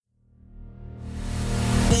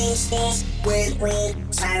This when we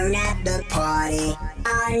turn up the party.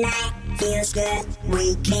 All night feels good,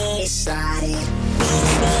 we can't decide it.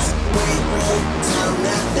 This when we turn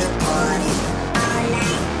up the party. All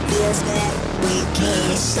night feels good, we can't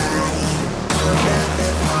decide it. Turn up the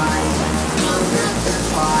party, turn up the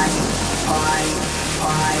party, party,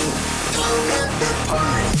 party, turn up the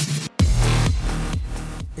party.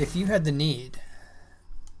 If you had the need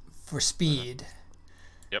for speed,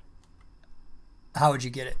 Yep. how would you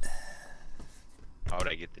get it? How would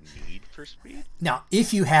I get the need for speed? Now,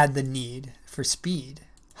 if you had the need for speed,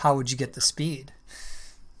 how would you get the speed?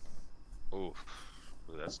 Ooh,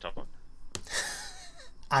 that's a tough one.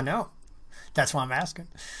 I know. That's why I'm asking.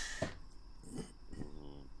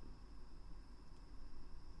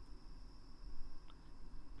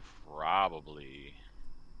 Probably.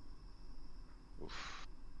 Oof.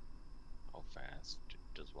 How fast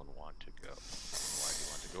does one want to go? Why do you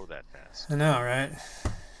want to go that fast? I know, right?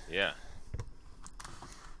 Yeah.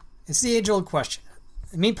 It's the age-old question.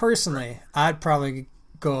 Me personally, I'd probably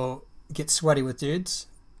go get sweaty with dudes,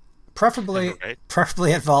 preferably Right.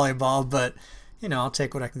 preferably at volleyball. But you know, I'll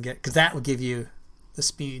take what I can get because that will give you the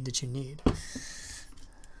speed that you need.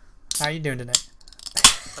 How are you doing tonight?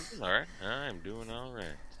 I'm doing all right. I'm doing all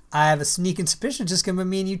right. I have a sneaking suspicion just because of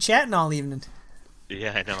me and you chatting all evening,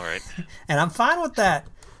 Yeah, I know, right? and I'm fine with that.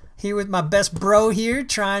 Here with my best bro here,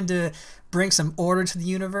 trying to bring some order to the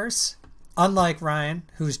universe. Unlike Ryan,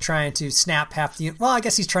 who's trying to snap half the... Well, I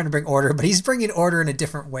guess he's trying to bring order, but he's bringing order in a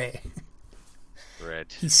different way.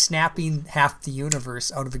 Right. He's snapping half the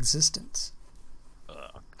universe out of existence.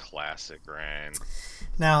 Classic, Ryan.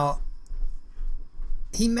 Now,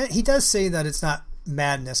 he does say that it's not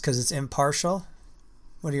madness because it's impartial.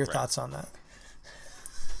 What are your thoughts on that?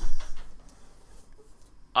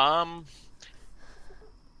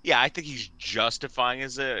 Yeah, I think he's justifying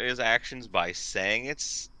his actions by saying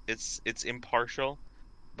it's impartial,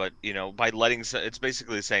 but you know, by letting it's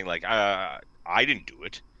basically saying like, I didn't do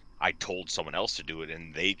it. I told someone else to do it,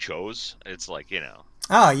 and they chose. It's like, you know.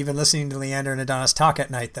 Oh, you've been listening to Leander and Adonis talk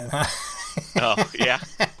at night then, huh? Oh, yeah.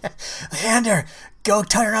 Leander, go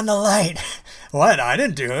turn on the light. What? I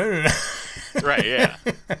didn't do it. Right, yeah.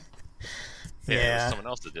 It Yeah. was someone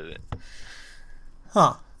else that did it.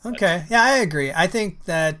 Huh. Okay. Yeah, I agree. I think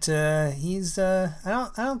that he's. I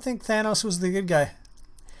don't think Thanos was the good guy.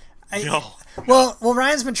 No. Well,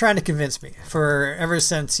 Ryan's been trying to convince me for ever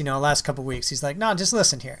since last couple of weeks. He's like, no, just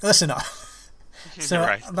listen here, listen up. So,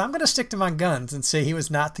 Right. but I'm going to stick to my guns and say he was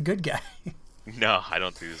not the good guy. No, I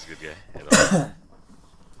don't think he was a good guy at all.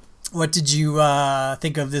 What did you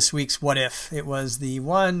think of this week's What If? It was the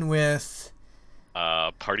one with...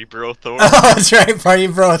 Party Bro Thor. Oh, that's right, Party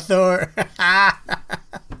Bro Thor.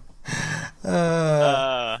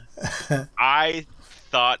 I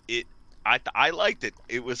thought it. I liked it.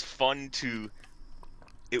 It was fun to.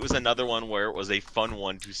 It was another one where it was a fun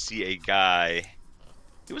one to see a guy.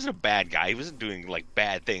 He wasn't a bad guy. He wasn't doing like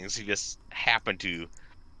bad things. He just happened to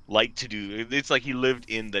like to do. It's like he lived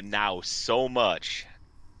in the now so much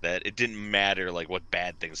that it didn't matter like what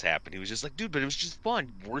bad things happened. He was just like, dude, but it was just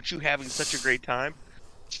fun. Weren't you having such a great time?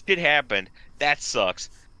 Shit happened. That sucks.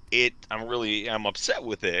 I'm upset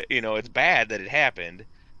with it. You know, it's bad that it happened,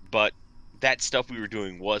 but that stuff we were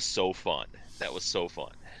doing was so fun. That was so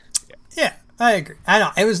fun. Yeah, I agree. I know.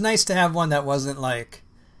 It was nice to have one that wasn't like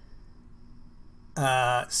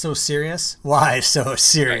so serious. Why so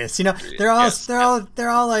serious? You know, they're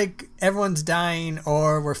all like everyone's dying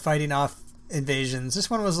or we're fighting off invasions. This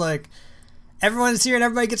one was like everyone's here and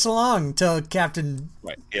everybody gets along until Captain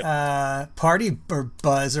Party or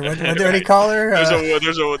Buzz or what do they call her?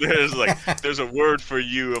 There's a word for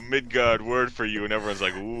you, a Midgard word for you, and everyone's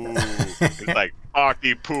like, ooh, it's like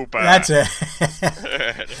party pooper. That's it.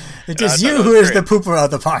 It is you who is the pooper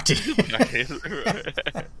of the party.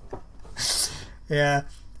 Yeah,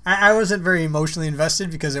 I wasn't very emotionally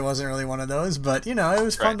invested because it wasn't really one of those, but it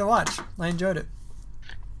was fun to watch. I enjoyed it.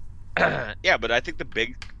 Yeah, but I think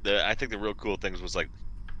the real cool things was like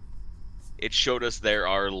it showed us there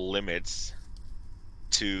are limits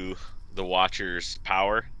to the Watcher's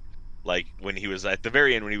power. Like when he was at the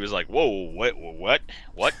very end, when he was like, "Whoa, what? This,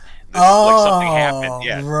 like something happened."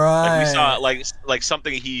 Yeah, right. Like we saw like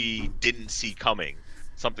something he didn't see coming,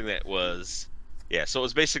 something that was So it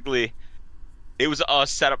was basically it was a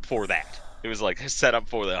setup for that. It was like a setup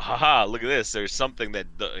for the haha. Look at this. There's something that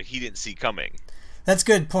he didn't see coming. That's a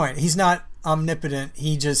good point. He's not omnipotent.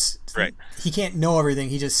 He just he can't know everything.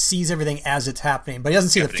 He just sees everything as it's happening, but he doesn't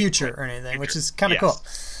see the future or anything, which is kind of cool.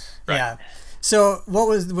 Right. Yeah. So what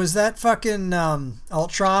was that fucking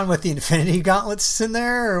Ultron with the Infinity Gauntlets in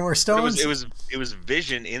there or stones? It was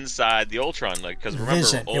Vision inside the Ultron, like because remember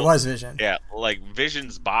Vision. It was Vision. Yeah, like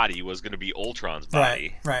Vision's body was going to be Ultron's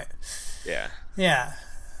body. Right. Yeah. Yeah.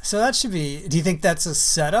 So that should be. Do you think that's a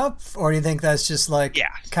setup, or do you think that's just like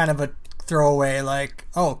kind of a throwaway? Like,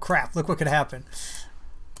 oh crap! Look what could happen.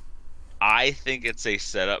 I think it's a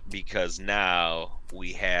setup because now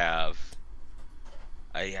we have.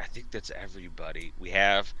 I think that's everybody. We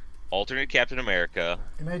have alternate Captain America.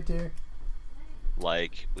 Good night, dear.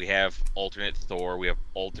 Like, we have alternate Thor. We have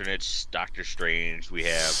alternate Doctor Strange. We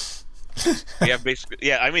have basically...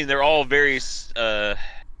 Yeah, I mean, they're all very... I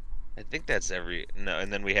think that's every... No,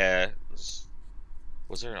 and then we have...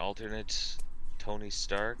 Was there an alternate Tony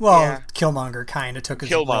Stark? Well, Killmonger kind of took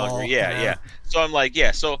his role. Killmonger, yeah. So I'm like,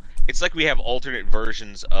 so it's like we have alternate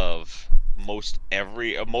versions of most of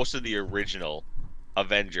the original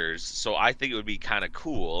Avengers, so I think it would be kind of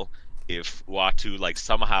cool if Uatu like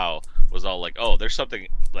somehow was all like, oh, there's something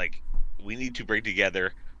like we need to bring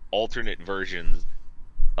together alternate versions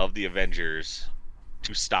of the Avengers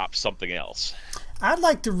to stop something else. I'd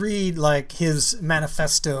like to read like his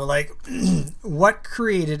manifesto, like what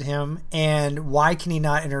created him and why can he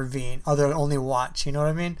not intervene other than only watch, you know what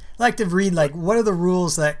I mean? I'd like to read like what are the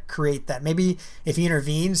rules that create that. Maybe if he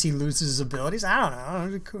intervenes he loses his abilities. I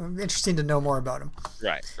don't know. Interesting to know more about him.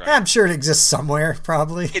 Right. I'm sure it exists somewhere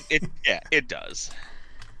probably. It does.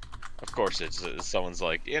 Of course it's someone's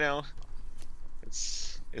like,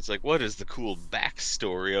 it's like, what is the cool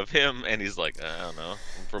backstory of him? And he's like, I don't know.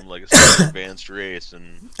 I'm from like a super advanced race,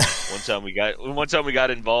 and one time we got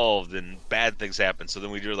involved, and bad things happened. So then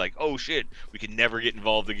we were like, oh shit, we can never get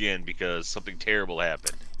involved again because something terrible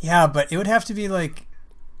happened. Yeah, but it would have to be like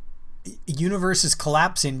universes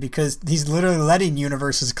collapsing because he's literally letting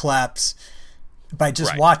universes collapse by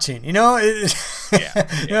just watching. You know? You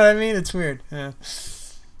know what I mean? It's weird. Yeah.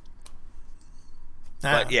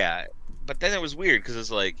 But then it was weird because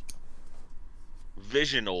it's like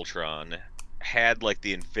Vision Ultron had like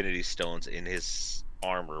the Infinity Stones in his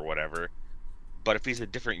armor or whatever, but if he's a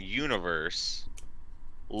different universe,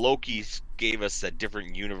 Loki gave us that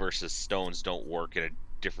different universes stones don't work in a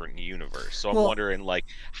different universe. So I'm wondering like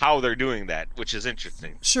how they're doing that, which is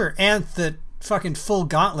interesting. Sure, and the fucking full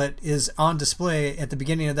gauntlet is on display at the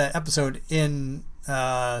beginning of that episode in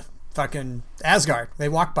fucking Asgard. They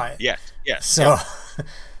walk by it. Yes. So.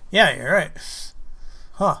 Yeah, you're right.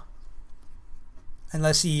 Huh.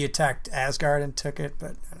 Unless he attacked Asgard and took it,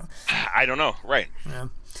 but I don't know. I don't know. Right. Yeah.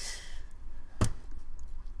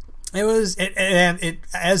 It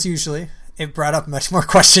as usually, it brought up much more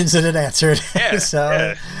questions than it answered. Yeah.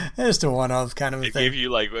 So it's just a one-off kind of a thing. It gave you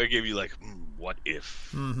like, what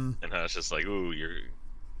if? Mm-hmm. And I was just like, ooh, you're.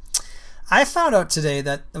 I found out today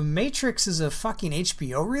that The Matrix is a fucking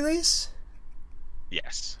HBO release.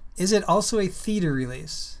 Yes. Is it also a theater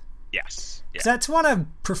release? Yes. Because that's what I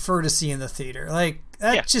prefer to see in the theater. Like,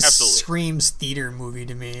 that just absolutely screams theater movie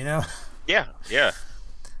to me, you know? Yeah.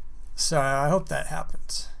 So I hope that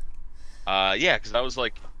happens. Because I was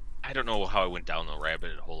like, I don't know how I went down the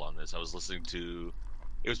rabbit hole on this. I was listening to,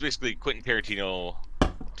 it was basically Quentin Tarantino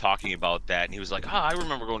talking about that, and he was like, I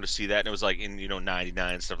remember going to see that, and it was like in,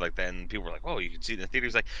 99 and stuff like that, and people were like, oh, you can see it in the theater.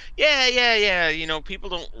 He's like, yeah, people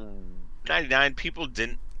don't, 99, people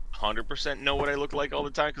didn't 100% know what I looked like all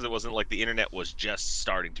the time because it wasn't like the internet was just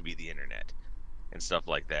starting to be the internet and stuff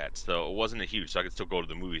like that. So it wasn't a huge, so I could still go to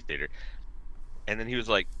the movie theater. And then he was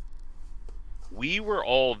like, we were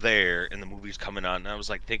all there and the movie's coming on. And I was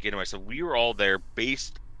like thinking to myself, we were all there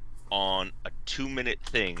based on a 2-minute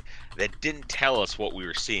thing that didn't tell us what we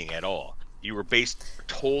were seeing at all. You were based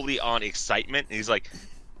totally on excitement. And he's like,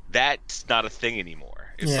 that's not a thing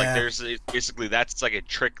anymore. It's like basically that's like a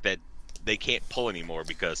trick that they can't pull anymore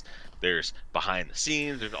because there's behind the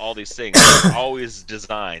scenes, there's all these things that are always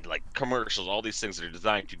designed, like commercials, all these things that are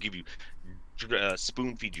designed to give you,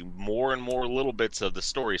 spoon feed you more and more little bits of the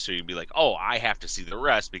story, so you'd be like, oh, I have to see the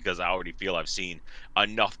rest because I already feel I've seen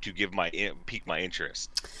enough to pique my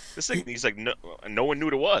interest. This thing, he's like, no one knew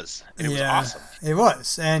what it was, and it was awesome. It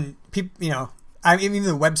was, and people, I mean, even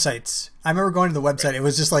the websites. I remember going to the website. Right. It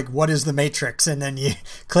was just like, "What is the Matrix?" And then you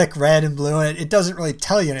click red and blue, and it doesn't really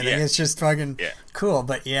tell you anything. Yeah. It's just fucking cool.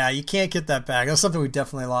 But you can't get that back. That's something we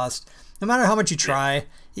definitely lost. No matter how much you try,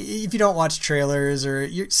 if you don't watch trailers or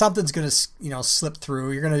something's gonna slip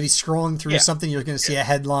through. You're gonna be scrolling through something. You're gonna see a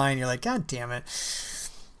headline. You're like, God damn it!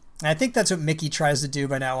 And I think that's what Mickey tries to do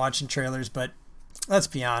by not watching trailers. But let's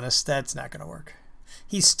be honest, that's not gonna work.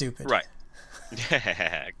 He's stupid. Right.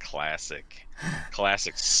 Classic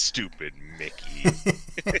stupid Mickey.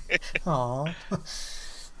 Aww.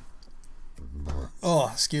 Oh,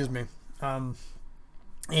 excuse me.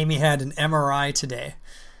 Amy had an MRI today,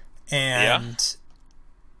 and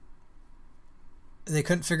they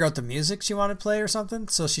couldn't figure out the music she wanted to play or something,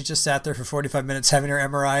 so she just sat there for 45 minutes having her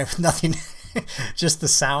MRI with nothing, just the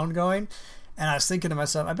sound going. And I was thinking to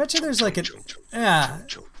myself, I bet you there's like I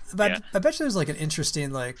bet you there's like an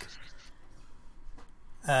interesting like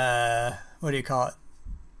what do you call it?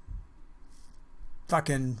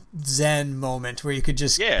 Fucking Zen moment where you could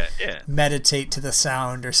just meditate to the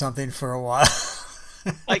sound or something for a while.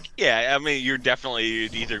 Like, I mean, you'd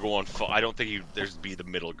either go on. I don't think there's be the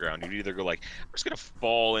middle ground. You'd either go like, I'm just gonna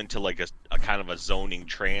fall into like a kind of a zoning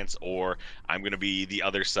trance, or I'm gonna be the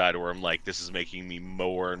other side where I'm like, this is making me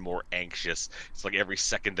more and more anxious. It's like every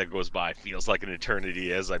second that goes by feels like an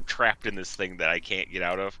eternity as I'm trapped in this thing that I can't get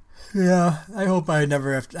out of. Yeah, I hope I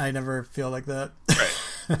never feel like that.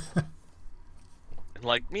 Right.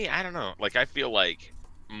 Like me, I don't know. Like I feel like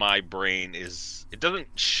my brain it doesn't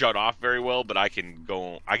shut off very well, but I can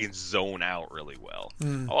zone out really well.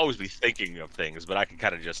 I'll always be thinking of things, but I can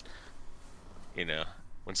kind of just, when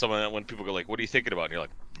people go like, what are you thinking about? And you're like,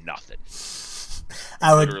 nothing.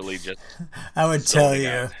 I would tell you,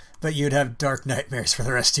 out. But you'd have dark nightmares for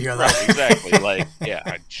the rest of your life. Right, exactly. Like,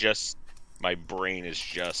 my brain is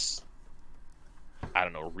just, I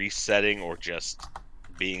don't know, resetting or just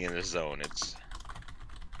being in the zone.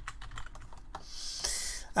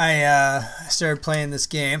 I started playing this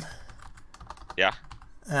game. Yeah.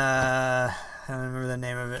 I don't remember the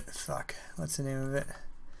name of it. Fuck. What's the name of it?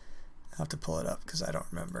 I'll have to pull it up because I don't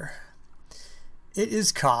remember. It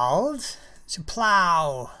is called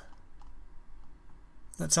Shaplow.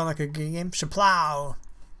 Does that sound like a good game? Shaplow.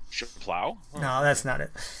 Shaplow? Oh. No, that's not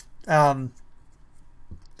it.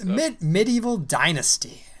 Medieval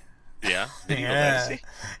Dynasty. Yeah. Medieval Dynasty.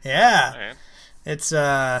 Yeah. Right. It's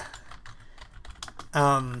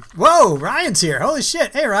whoa, Ryan's here. Holy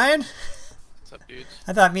shit. Hey, Ryan. What's up, dudes?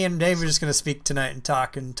 I thought me and Dave were just going to speak tonight and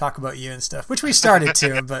talk about you and stuff, which we started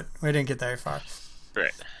to, but we didn't get very far.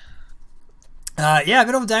 Right.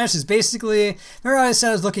 Medieval Dynasty is basically, remember I said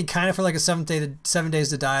I was looking kind of for like a 7 Days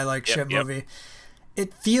to Die like shit movie.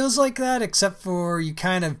 It feels like that, except for you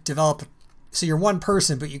kind of develop, so you're one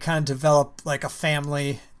person, but you kind of develop like a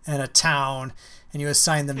family and a town, and you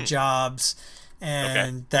assign them jobs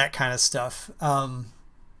and that kind of stuff.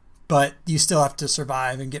 But you still have to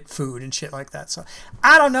survive and get food and shit like that. So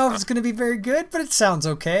I don't know if it's going to be very good, but it sounds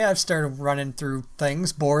okay. I've started running through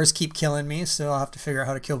things. Boars keep killing me, so I'll have to figure out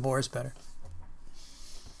how to kill boars better.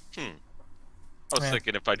 I was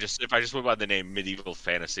thinking if I just went by the name Medieval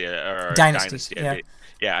Fantasy or Dynasty,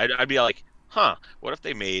 I'd be like, what if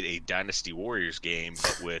they made a Dynasty Warriors game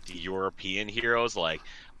but with European heroes? Like,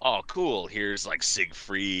 oh, cool, here's like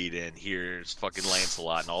Siegfried and here's fucking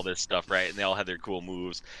Lancelot and all this stuff, right? And they all have their cool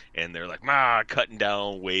moves, and they're like, cutting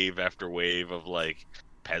down wave after wave of like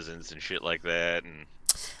peasants and shit like that. And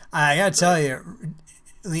I gotta tell you,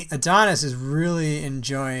 Adonis is really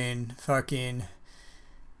enjoying fucking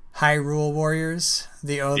Hyrule Warriors,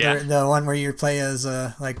 the one where you play as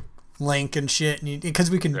like Link and shit, and because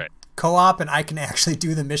we can co-op, and I can actually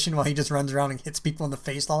do the mission while he just runs around and hits people in the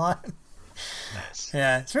face a lot. Nice.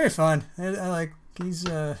 Yeah, it's very fun. I like he's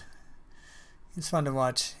fun to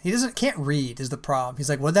watch. He can't read is the problem. He's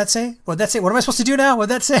like, what'd that say? What'd that say? What am I supposed to do now? What'd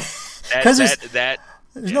that say? Because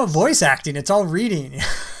there's no voice acting. It's all reading.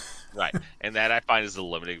 Right, and that I find is the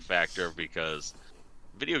limiting factor because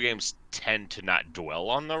video games tend to not dwell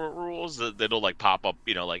on the rules. That'll like pop up,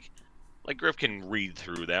 like Griff can read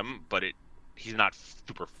through them, but he's not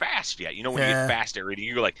super fast yet. When you get fast at reading,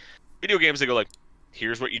 you go like, video games, they go like,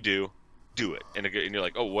 here's what you do it. And you're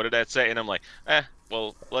like, oh, what did that say? And I'm like,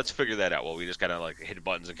 well, let's figure that out. Well, we just kind of like hit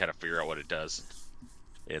buttons and kind of figure out what it does.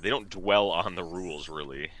 Yeah, they don't dwell on the rules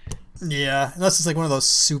really. Yeah, unless it's like one of those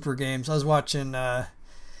super games. I was watching,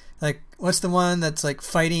 like, what's the one that's like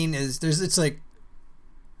fighting it's like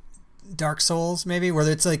Dark Souls maybe, where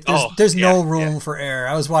it's like there's no room for error.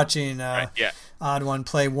 I was watching Odd One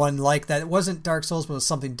play one like that. It wasn't Dark Souls, but it was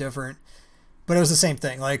something different. But it was the same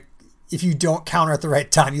thing. Like, if you don't counter at the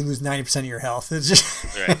right time, you lose 90% of your health. It's just,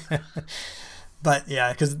 but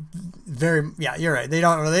yeah, because you're right. They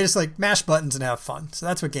just like mash buttons and have fun. So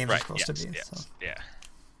that's what games are supposed to be. Yes. So. Yeah.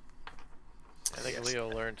 I think Leo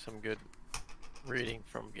learned some good reading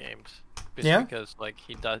from games. Because like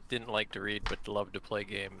he didn't like to read, but loved to play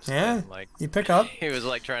games. Yeah. And, like you pick up. He was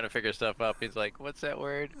like trying to figure stuff up. He's like, "What's that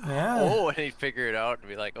word?" Yeah. Oh, and he'd figure it out and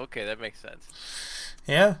be like, "Okay, that makes sense."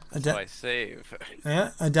 Yeah. That's why I save.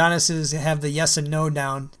 Yeah. Adonis's have the yes and no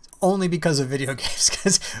down only because of video games,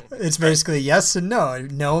 because it's basically yes and no.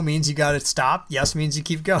 No means you got to stop. Yes means you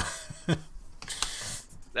keep going.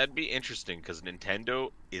 that'd be interesting because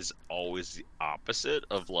Nintendo is always the opposite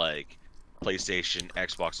of like PlayStation,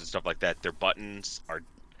 Xbox, and stuff like that. Their buttons are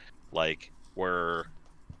like where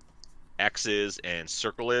X is and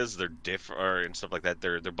circle is. They're different and stuff like that.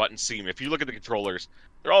 Their buttons seem. If you look at the controllers,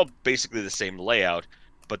 they're all basically the same layout,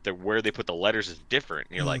 but where they put the letters is different.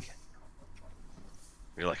 And you're like,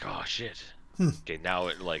 oh shit. Okay, now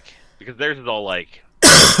it like because theirs is all like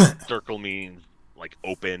circle means like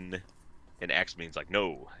open, and X means like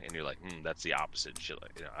no, and you're like, that's the opposite. Shit,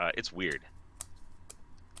 like, it's weird.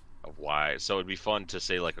 Of why? So it'd be fun to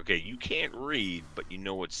say like, okay, you can't read, but you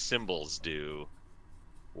know what symbols do.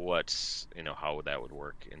 What's how that would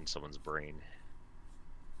work in someone's brain?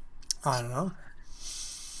 I don't know.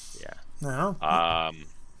 Yeah. No.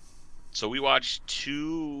 So we watched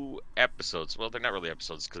 2 episodes. Well, they're not really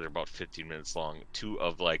episodes because they're about 15 minutes long. 2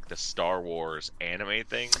 of like the Star Wars anime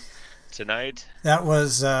thing tonight. That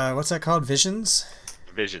was what's that called? Visions.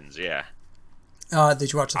 Visions, yeah.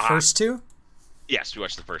 Did you watch the first 2? Yes, we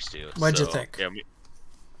watched the first 2. What'd you think? Yeah,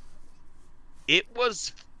 it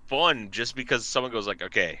was fun just because someone goes like,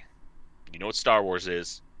 okay, you know what Star Wars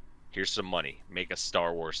is? Here's some money. Make a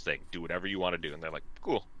Star Wars thing. Do whatever you want to do. And they're like,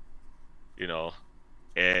 cool.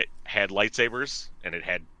 It had lightsabers, and it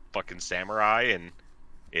had fucking samurai, and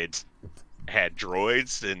it had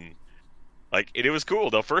droids, and it was cool.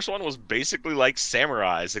 The first one was basically like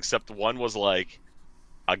samurais, except one was like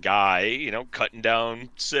a guy, cutting down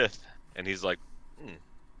Sith, and he's like,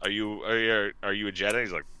 are you a Jedi?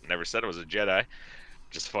 He's like, never said I was a Jedi.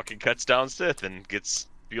 Just fucking cuts down Sith and gets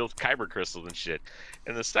steals kyber crystals and shit.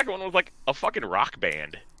 And the second one was like a fucking rock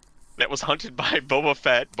band that was hunted by Boba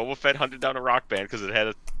Fett. Boba Fett hunted down a rock band because it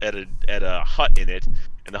had a hut in it,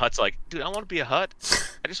 and the hut's like, dude, I want to be a hut.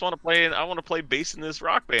 I just want to play. I want to play bass in this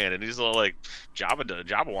rock band. And he's all like,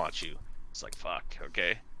 Jabba wants you. It's like, fuck,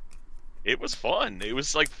 okay. It was fun. It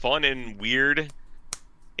was like fun and weird,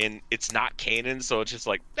 and it's not canon, so it's just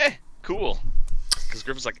like, cool. Because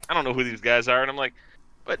Griffin's like, I don't know who these guys are, and I'm like,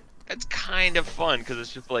 but that's kind of fun because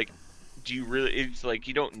it's just like, do you really? It's like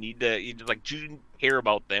you don't need to. You just like, do you care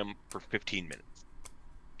about them for 15 minutes?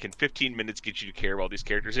 Can 15 minutes get you to care about these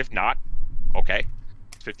characters? If not, okay,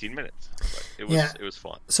 15 minutes. But it was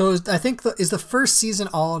fun. So I think is the first season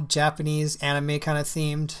all Japanese anime kind of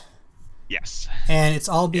themed? Yes. And it's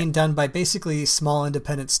all being done by basically small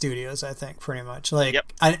independent studios, I think, pretty much. Like,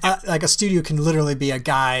 like a studio can literally be a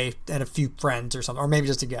guy and a few friends or something, or maybe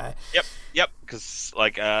just a guy. Yep. Because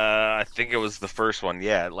I think it was the first one.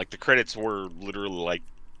 Yeah, like the credits were literally like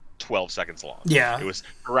 12 seconds long. Yeah. It was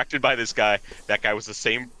directed by this guy. That guy was the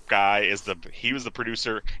same guy as he was the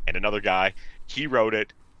producer and another guy. He wrote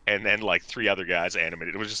it, and then like 3 other guys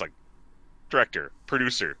animated. It was just like director,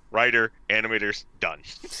 producer, writer, animators, done.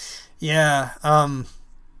 Yeah, I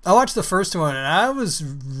watched the first one and I was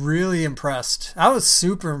really impressed. I was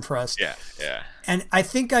super impressed. Yeah. And I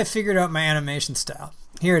think I figured out my animation style.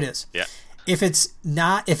 Here it is. Yeah. If it's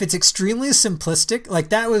extremely simplistic, like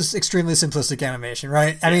that was extremely simplistic animation,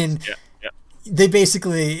 right? I mean, they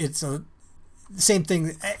basically, it's a same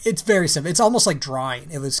thing. It's very simple. It's almost like drawing.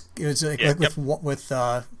 It was like with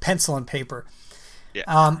pencil and paper.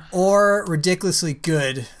 Yeah. Or ridiculously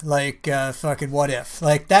good, like fucking What If,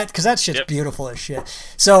 like that, because that shit's beautiful as shit.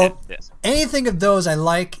 So anything of those I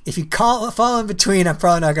like. If you fall in between, I'm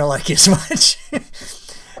probably not gonna like it as much.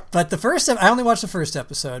 But the first, I only watched the first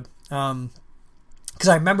episode, because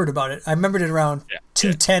I remembered about it. I remembered it around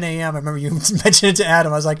 2:10 a.m. I remember you mentioned it to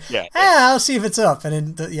Adam. I was like, I'll see if it's up.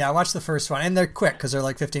 And then I watched the first one, and they're quick because they're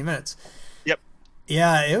like 15 minutes.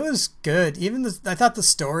 Yeah, it was good. I thought the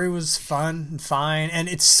story was fun and fine, and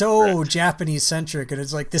it's so Japanese centric. And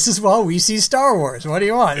it's like, this is how we see Star Wars. What do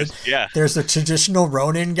you want? There's a traditional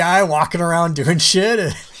Ronin guy walking around doing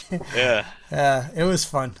shit. Yeah, it was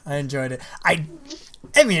fun. I enjoyed it. I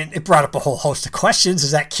mean, it brought up a whole host of questions.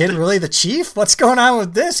 Is that kid really the chief? What's going on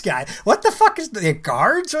with this guy? What the fuck is the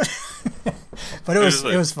guards? But it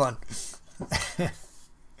was fun.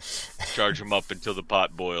 Charge him up until the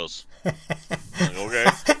pot boils. Like, okay.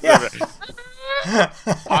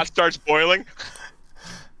 Pot starts boiling.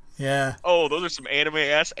 Yeah. Oh, those are some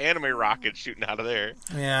anime rockets shooting out of there.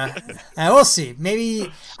 Yeah. We'll see.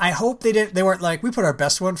 Maybe, I hope they weren't like, we put our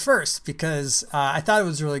best one first, because I thought it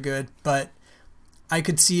was really good, but I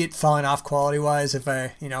could see it falling off quality wise if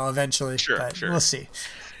I, eventually. Sure. We'll see.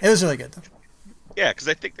 It was really good though. Yeah, because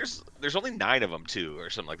I think there's only 9 of them too, or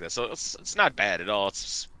something like that. So it's not bad at all.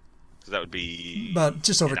 Because that would be about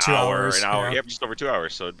just over 2 hours. An hour. Yeah, just over 2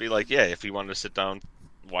 hours. So it'd be like, if you wanted to sit down,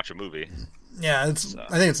 watch a movie. Yeah, I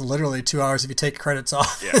think it's literally 2 hours if you take credits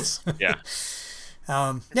off. Yeah.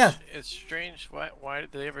 Yeah. It's strange. Why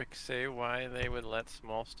did they ever say why they would let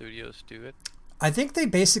small studios do it? I think they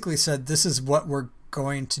basically said this is what we're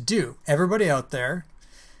going to do. Everybody out there,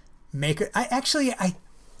 make it. I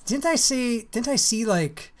see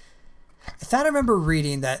like. I thought I remember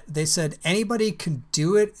reading that they said anybody can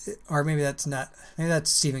do it, or maybe that's not. Maybe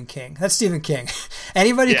that's Stephen King. That's Stephen King.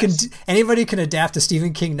 Anybody can adapt a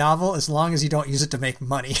Stephen King novel as long as you don't use it to make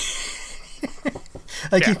money.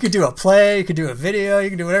 Like you could do a play, you could do a video, you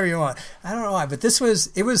can do whatever you want. I don't know why, but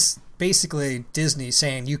it was basically Disney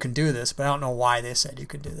saying you can do this, but I don't know why they said you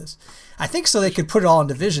could do this. I think so they could put it all in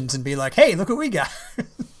divisions and be like, hey, look what we got.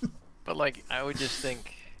 But like, I would just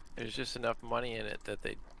think there's just enough money in it that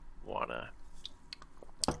they'd want to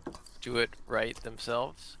do it right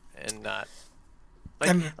themselves and not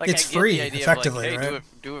like it's I get free the idea effectively, of like, hey, right?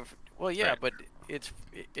 do it well, yeah, Right. but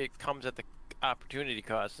it comes at the opportunity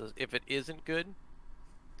cost. If it isn't good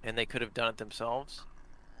and they could have done it themselves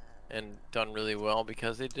and done really well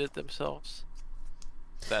because they did it themselves,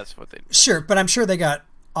 that's what they do. Sure, but I'm sure they got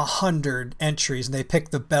 100 entries and they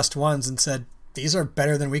picked the best ones and said these are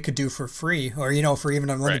better than we could do for free, or for even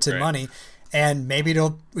unlimited money, and maybe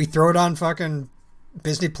we throw it on fucking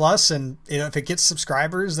Disney Plus, and if it gets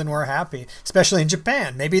subscribers, then we're happy. Especially in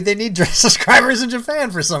Japan, maybe they need subscribers in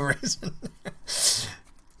Japan for some reason.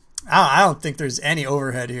 I don't think there's any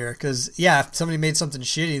overhead here, because if somebody made something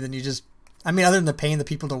shitty, then you just, other than the paying the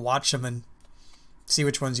people to watch them and see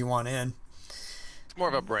which ones you want in. It's more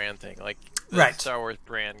of a brand thing. Like the Right. Star Wars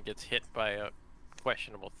brand gets hit by a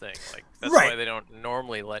questionable thing. Like that's Right. why they don't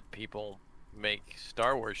normally let people make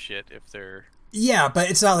Star Wars shit if they're Yeah, but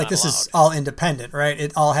it's not like not this is allowed. all independent, right?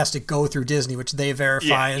 It all has to go through Disney, which they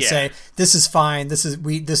verify and say this is fine. This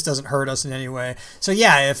doesn't hurt us in any way. So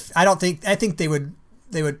I think they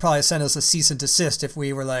would probably send us a cease and desist if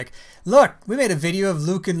we were like, look, we made a video of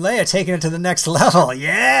Luke and Leia taking it to the next level.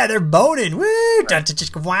 Yeah, they're boning. Woo! And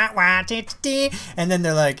then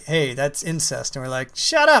they're like, hey, that's incest. And we're like,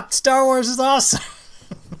 shut up. Star Wars is awesome.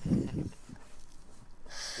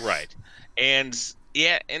 Right. And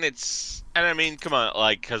come on,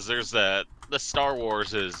 like, because there's the Star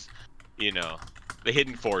Wars is, the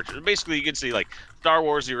hidden fortune. Basically, you can see, like, Star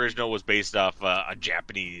Wars, the original, was based off a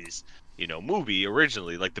Japanese, movie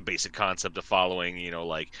originally, like the basic concept of following,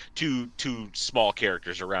 like two small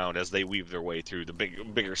characters around as they weave their way through the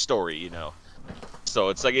bigger story, So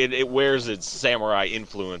it's like it wears its samurai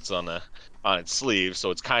influence on its sleeve, so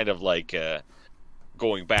it's kind of like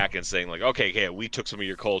going back and saying like, okay, we took some of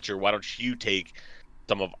your culture, why don't you take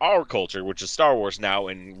some of our culture, which is Star Wars now,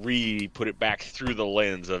 and put it back through the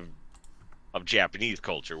lens of Japanese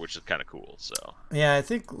culture, which is kind of cool. So yeah, I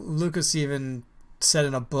think Lucas even said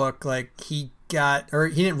in a book like he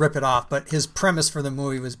didn't rip it off, but his premise for the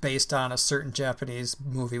movie was based on a certain Japanese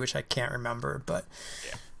movie, which I can't remember, but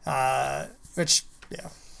So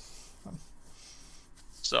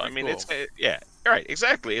cool. It's right,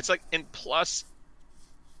 exactly. It's like, and plus,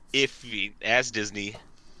 as Disney,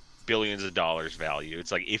 billions of dollars value,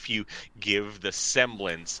 it's like if you give the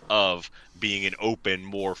semblance of being an open,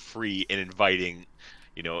 more free and inviting,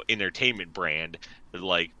 entertainment brand,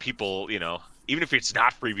 like people, even if it's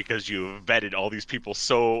not free because you've vetted all these people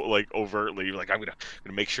so like overtly, you're like, I'm gonna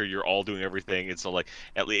make sure you're all doing everything. It's so like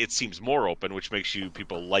at least it seems more open, which makes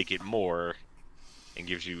people like it more. And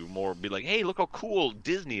gives you more, be like, hey, look how cool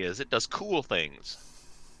Disney is. It does cool things.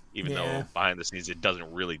 Even though behind the scenes it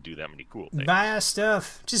doesn't really do that many cool things. Buy our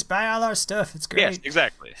stuff. Just buy all our stuff. It's great. Yes,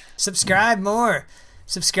 exactly. Subscribe more.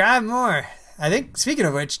 I think, speaking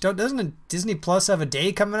of which, doesn't Disney Plus have a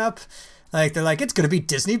day coming up? Like, they're like, it's going to be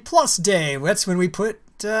Disney Plus Day. That's when we put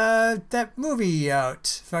that movie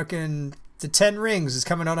out. Fucking The 10 Rings is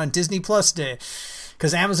coming out on Disney Plus Day.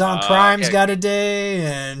 Because Amazon Prime's got a day.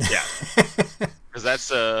 And yeah. Because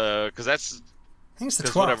that's I think it's the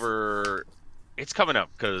 12th. Whatever, it's coming up.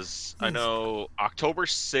 Because I know October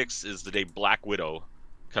 6th is the day Black Widow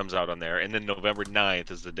comes out on there, and then November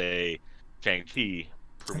 9th is the day Shang-Chi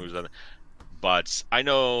premieres on. But I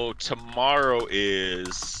know tomorrow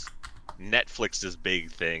is Netflix's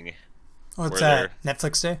big thing. What's that?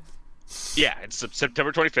 Netflix Day? Yeah, it's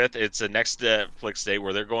September 25th. It's the next Netflix Day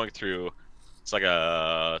where they're going through. It's like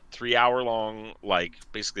a 3-hour long, like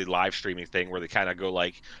basically live streaming thing where they kind of go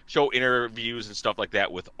like show interviews and stuff like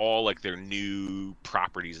that with all like their new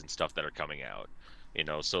properties and stuff that are coming out.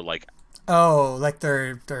 So like. Oh, like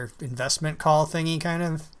their investment call thingy, kind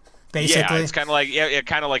of. Basically. Yeah, it's kind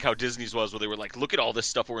of like how Disney's was, where they were like, look at all this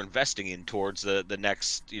stuff we're investing in towards the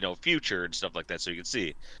next future and stuff like that, so you can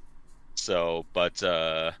see. So, but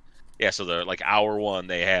so they're like hour one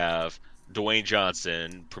they have Dwayne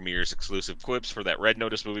Johnson premieres exclusive clips for that Red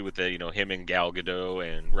Notice movie with the him and Gal Gadot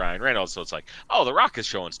and Ryan Reynolds. So it's like, oh, The Rock is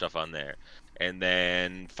showing stuff on there, and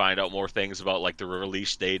then find out more things about like the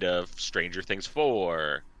release date of Stranger Things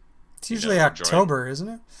 4. It's usually October, isn't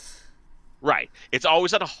it? Right. It's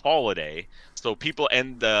always on a holiday, so people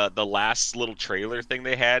and the last little trailer thing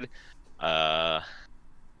they had,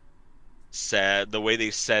 said the way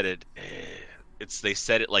they said it. They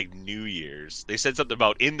said it like New Year's. They said something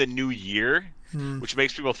about in the new year, which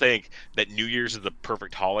makes people think that New Year's is the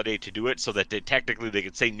perfect holiday to do it, so that technically they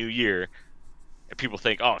could say New Year, and people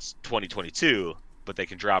think, oh, it's 2022, but they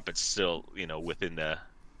can drop it still, within the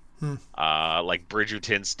like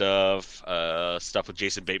Bridgerton stuff, stuff with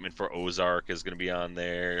Jason Bateman for Ozark is going to be on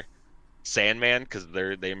there. Sandman, because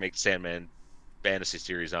they make Sandman fantasy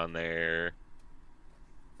series on there.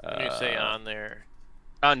 When you say on there,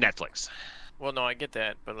 on Netflix. Well, no, I get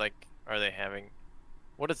that, but like, are they having?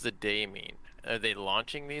 What does the day mean? Are they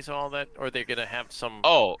launching these all that, or are they gonna have some?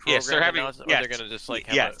 Oh, yes, they're having. Or they're gonna just like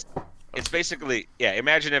have yes. It's basically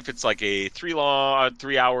imagine if it's like a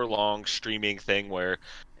 3-hour long streaming thing where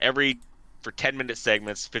for 10-minute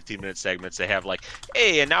segments, 15-minute segments, they have like,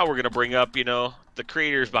 hey, and now we're gonna bring up the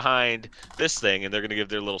creators behind this thing, and they're gonna give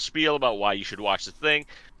their little spiel about why you should watch this thing.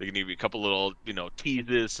 They're gonna give you a couple little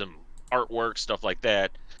teases, some artwork, stuff like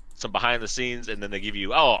that. Some behind the scenes, and then they give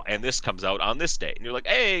you, and this comes out on this day, and you're like,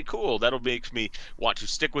 hey, cool, that'll make me want to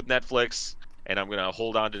stick with Netflix, and I'm gonna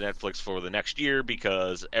hold on to Netflix for the next year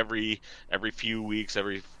because every few weeks,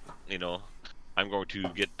 I'm going to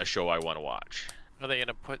get a show I want to watch. Are they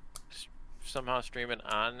gonna somehow stream it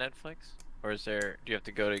on Netflix, or do you have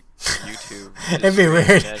to go to YouTube? It'd be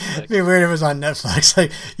weird. It'd be weird if it was on Netflix.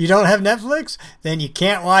 Like, you don't have Netflix, then you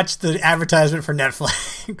can't watch the advertisement for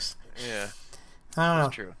Netflix. Yeah, I don't know.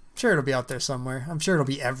 That's true. I'm sure it'll be out there somewhere. I'm sure it'll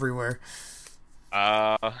be everywhere.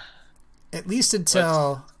 At least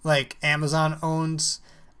until like Amazon owns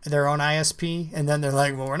their own ISP, and then they're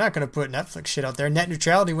like, well, we're not going to put Netflix shit out there. Net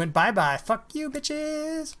neutrality went bye-bye. Fuck you,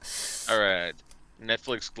 bitches. All right.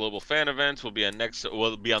 Netflix Global Fan Events will be on the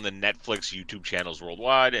Netflix YouTube channels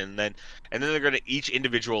worldwide, and then they're going to each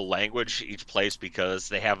individual language, each place, because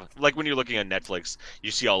they have, like, when you're looking on Netflix,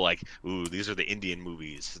 you see all like, ooh, these are the Indian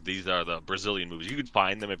movies, these are the Brazilian movies. You can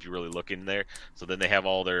find them if you really look in there. So then they have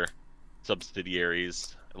all their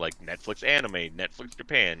subsidiaries like Netflix Anime, Netflix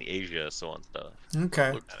Japan, Asia, so on stuff.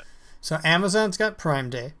 Okay. So Amazon's got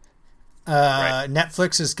Prime Day. Right.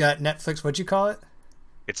 Netflix has got Netflix. What'd you call it?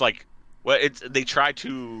 It's like. Well, they try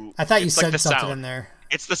to. I thought you said like something sound. in there.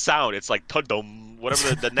 It's the sound. It's like ta-dum,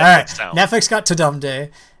 whatever the Netflix right. sound. Netflix got Ta-Dum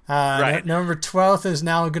Day. Right. November 12th is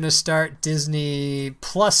now going to start Disney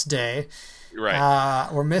Plus Day. Right.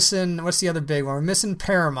 We're missing, what's the other big one? We're missing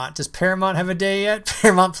Paramount. Does Paramount have a day yet?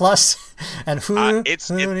 Paramount Plus and Hulu?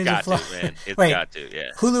 It's Hulu got to, man. It's Wait, got to,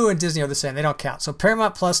 yeah. Hulu and Disney are the same. They don't count. So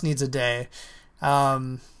Paramount Plus needs a day.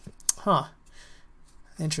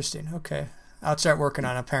 Interesting. Okay. I'll start working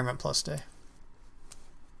on a Paramount Plus Day.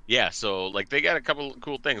 Yeah, so like they got a couple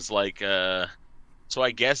cool things like so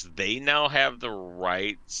I guess they now have the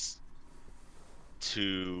rights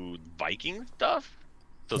to Viking stuff.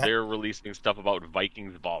 So they're releasing stuff about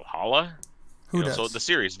Vikings Valhalla. Who does? So the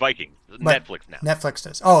series Vikings, Netflix now. Netflix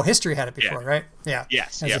does. Oh, History had it before, right? Yeah.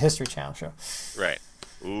 Yes. It's a History Channel show. Right.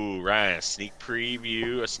 Ooh, Ryan, a sneak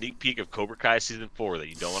peek of Cobra Kai season 4 that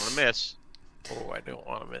you don't want to miss. Oh, I don't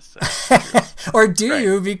want to miss that. Or do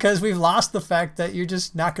you? Because we've lost the fact that you're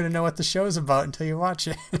just not going to know what the show's about until you watch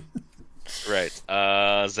it. Right.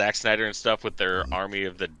 Zack Snyder and stuff with their Army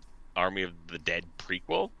of the Dead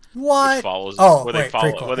prequel. What? Which follows,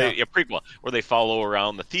 prequel. Where they follow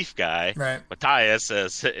around the thief guy, right? Matthias,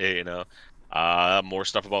 as more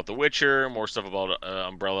stuff about The Witcher, more stuff about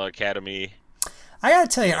Umbrella Academy. I gotta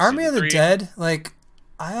tell you, Army of the Dead, like,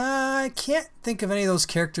 I can't think of any of those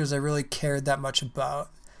characters I really cared that much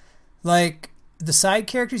about. Like, the side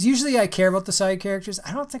characters, usually I care about the side characters.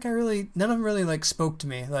 I don't think none of them really, like, spoke to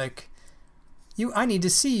me. Like, I need to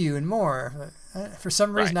see you and more. For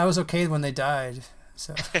some reason, I was okay when they died.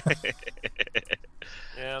 So.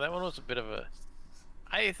 Yeah, that one was a bit of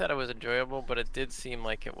I thought it was enjoyable, but it did seem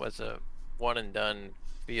like it was a one and done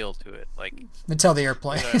feel to it. Like, until the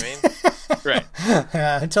airplane. You know what I mean? Right.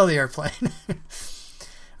 Yeah, until the airplane.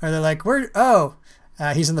 Or they're like,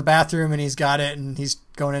 he's in the bathroom and he's got it and he's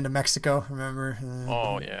going into Mexico, remember?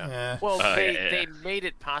 Oh, yeah. Well, they made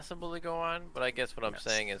it possible to go on, but I guess what I'm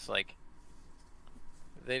saying is, like,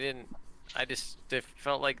 they didn't They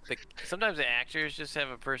felt like sometimes the actors just have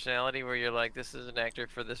a personality where you're like, this is an actor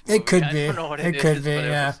for this movie. It could I be. don't know what It is, could be, but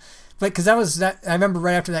yeah. But because that was that, I remember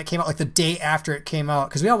right after that came out, like the day after it came out,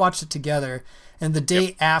 because we all watched it together, and the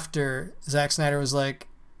day after, Zack Snyder was like,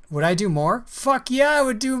 "Would I do more? Fuck yeah, I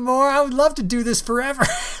would do more. I would love to do this forever."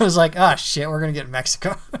 I was like, "Oh shit, we're gonna get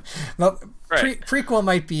Mexico." But prequel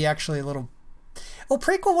might be actually a little. Well,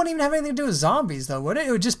 prequel wouldn't even have anything to do with zombies, though, would it?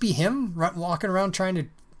 It would just be him walking around trying to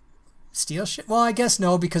steal shit. Well, I guess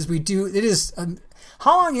no, because we do. It is.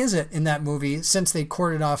 How long is it in that movie since they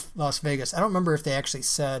cordoned off Las Vegas? I don't remember if they actually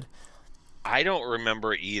said. I don't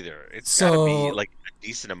remember either. It's gotta be like a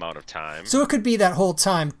decent amount of time. So it could be that whole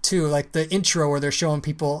time too, like the intro where they're showing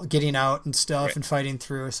people getting out and stuff and fighting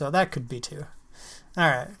through. So that could be too. All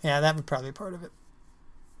right, yeah, that would probably be part of it.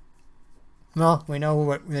 Well, we know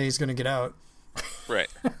what he's going to get out. Right.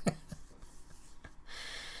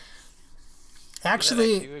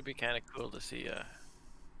 Actually, it would be kind of cool to see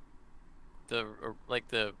the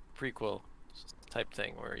prequel type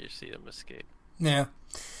thing where you see them escape. Yeah.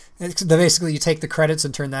 Basically, you take the credits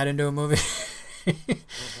and turn that into a movie.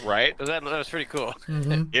 Right? That was pretty cool.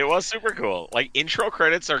 Mm-hmm. It was super cool. Like, intro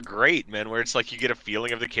credits are great, man, where it's like you get a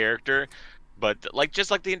feeling of the character. But, like,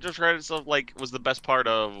 just like the intro credits of, like, was the best part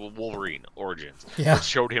of Wolverine Origins. Yeah. It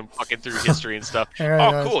showed him fucking through history and stuff.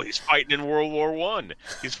 Really cool. He's fighting in World War One.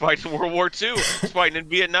 He's fighting in World War Two. He's fighting in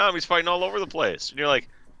Vietnam. He's fighting all over the place. And you're like,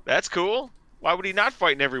 that's cool. Why would he not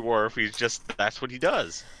fight in every war if that's what he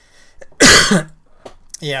does?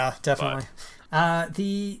 Yeah, definitely.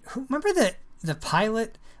 Remember the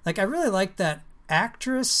pilot? Like, I really like that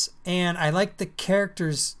actress, and I like the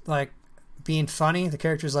characters, like, being funny. The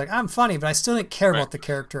character's like, I'm funny, but I still didn't care about the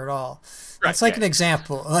character at all. That's like an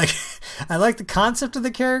example. Like, I like the concept of the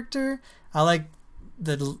character. I like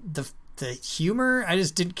the humor. I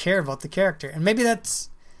just didn't care about the character. And maybe that's,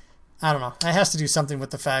 I don't know. It has to do something with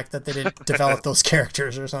the fact that they didn't develop those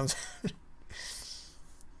characters or something.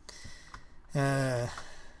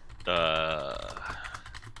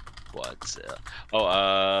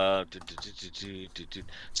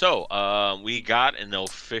 So we got an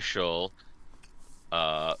official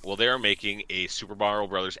they are making a Super Mario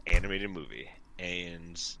Brothers animated movie,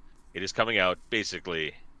 and it is coming out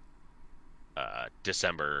basically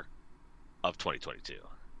December of 2022.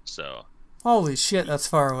 So holy shit, that's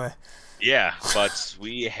far away. Yeah, but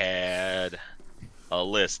we had a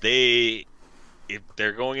list. If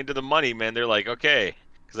they're going into the money, man, they're like, okay,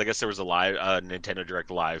 because I guess there was a live Nintendo Direct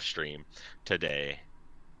live stream today,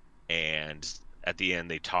 and at the end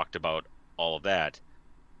they talked about all of that.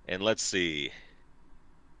 And let's see,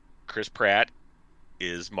 Chris Pratt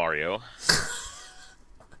is Mario.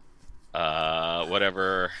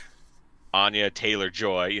 Whatever, Anya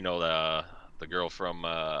Taylor-Joy, you know, the girl from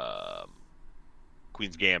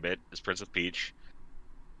Queen's Gambit, is Princess Peach.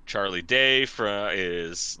 Charlie Day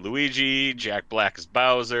is Luigi. Jack Black is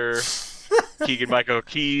Bowser. Keegan-Michael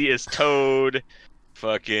Key is Toad.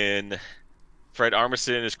 Fucking Fred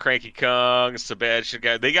Armisen is Cranky Kong. Sebastian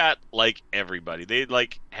guy. They got like everybody. They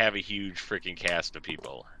like have a huge freaking cast of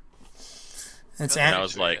people. It's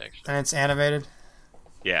it's animated.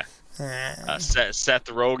 Yeah. Seth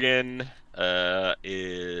Rogen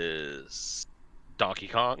is Donkey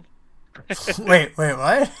Kong. wait,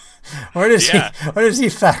 what? Where does he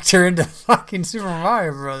factor into fucking Super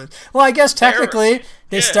Mario Brothers? Well, I guess technically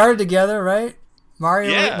they started together, right?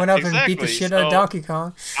 Mario went up and beat the shit out of Donkey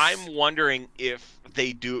Kong. I'm wondering if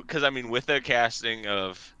they do, because I mean, with the casting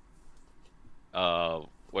of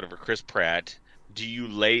Chris Pratt, do you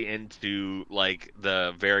lay into like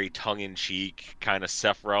the very tongue-in-cheek kind of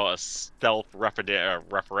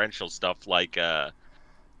self-referential stuff like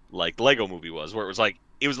Lego Movie was, where it was like,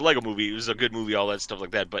 it was a Lego movie, it was a good movie, all that stuff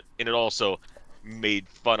like that, but and it also made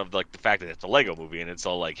fun of like the fact that it's a Lego movie, and it's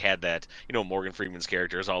all like had that, you know, Morgan Freeman's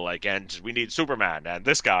character is all like, and we need Superman and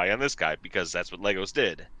this guy because that's what Legos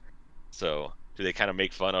did. So do they kind of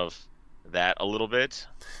make fun of that a little bit?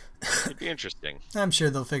 It'd be interesting. I'm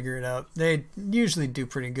sure they'll figure it out. They usually do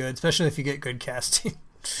pretty good, especially if you get good casting.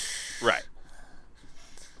 Right.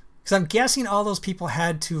 Because I'm guessing all those people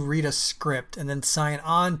had to read a script and then sign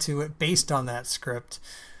on to it based on that script.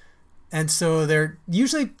 And so they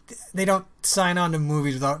don't sign on to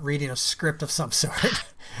movies without reading a script of some sort.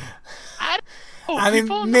 I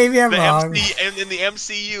mean, maybe I'm wrong. And in the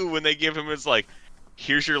MCU, when they give him, it's like,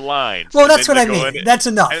 here's your line. Well, that's what I mean. That's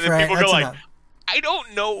enough, and then right? people That's go enough. like, I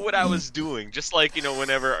don't know what I was doing. Just like, you know,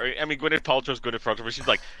 whenever, I mean, Gwyneth Paltrow's Gwyneth Paltrow, but she's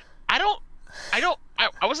like, I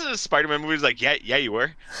wasn't in a Spider-Man movie. She's like, yeah, you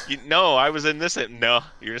were. No, I was in this. No,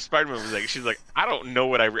 you're in a Spider-Man movie. Like, she's like, I don't know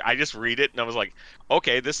what I just read it, and I was like,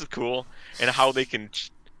 okay, this is cool. And how they can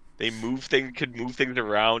They could move things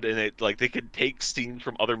around, and they could take scenes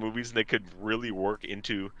from other movies and they could really work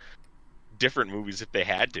into different movies if they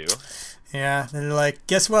had to. Yeah, and they're like,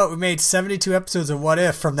 guess what? We made 72 episodes of What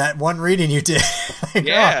If from that one reading you did. Like,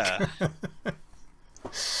 Yeah.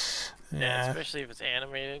 Yeah, especially if it's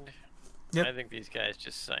animated. Yep. I think these guys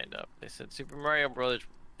just signed up. They said Super Mario Brothers,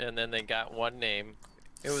 and then they got one name.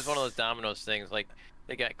 It was one of those Domino's things, like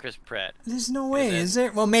they got Chris Pratt. There's no way, then- is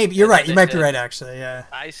there? Well, maybe. You're and then right. You they might be said- right, actually. Yeah.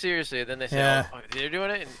 I seriously, then they said, Yeah. oh, they're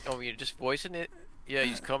doing it, and you're just voicing it. Yeah,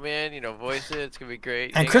 you just come in, voice it. It's gonna be great.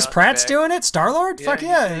 And Hang Chris out in the Pratt's back. doing it? Star-Lord? Yeah, Fuck he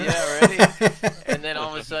yeah. said, yeah, already. And then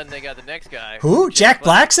all of a sudden they got the next guy. Who? Jack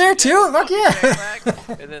Black's there too? Fuck yeah. Jack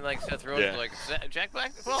Black. And then like Seth Rogen's Yeah. like, Jack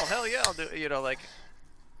Black? Well, hell yeah, I'll do it. Like,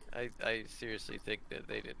 I seriously think that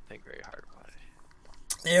they didn't think very hard about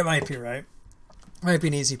it. Yeah, might be right. Might be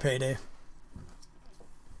an easy payday.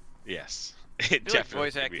 Yes. I feel like Definitely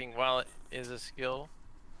voice could be. acting, while it is a skill,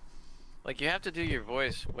 like you have to do your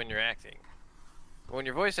voice when you're acting. When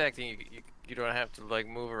you're voice acting, you don't have to like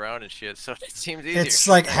move around and shit, so it seems easier. It's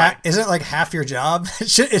like isn't it like half your job?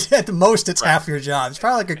 At the most, it's half your job. It's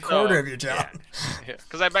probably like a quarter of your job. Yeah.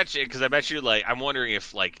 Because I bet you, like, I'm wondering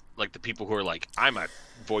if like the people who are like, I'm a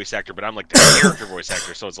voice actor, but I'm like the character voice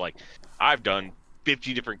actor, so it's like I've done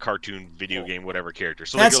 50 different cartoon, video game, whatever character.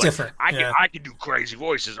 So That's they go like, different, I can do crazy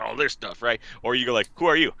voices and all this stuff, right? Or you go like, who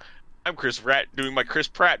are you? I'm Chris Pratt doing my Chris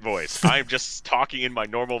Pratt voice. I'm just talking in my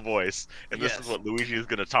normal voice, and this is what Luigi is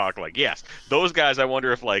gonna talk like. Yes, those guys. I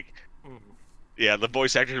wonder if like, yeah, the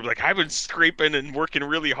voice actors are like, I've been scraping and working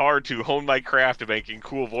really hard to hone my craft of making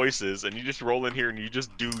cool voices, and you just roll in here and you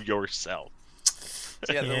just do yourself.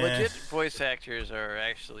 Yeah, the Yeah. legit voice actors are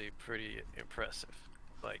actually pretty impressive.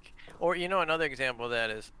 Like, or another example of that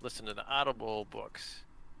is listen to the Audible books.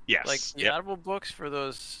 Yes. Like the Audible books for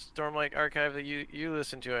those Stormlight Archive that you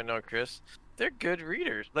listen to, I know, Chris. They're good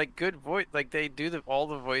readers, like good voice. Like they do all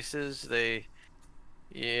the voices.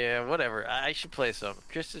 Whatever. I should play some.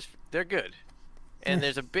 They're good. And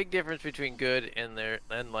there's a big difference between good and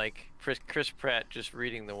like Chris Pratt just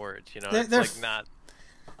reading the words. It's they're like not.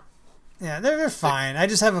 Yeah, they're fine. I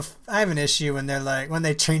just have an issue when they're like when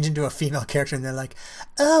they change into a female character and they're like,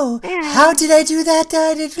 "Oh, how did I do that?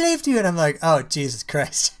 I didn't believe you." And I'm like, "Oh, Jesus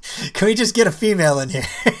Christ! Can we just get a female in here?"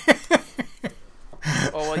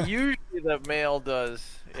 Oh well, usually the male does.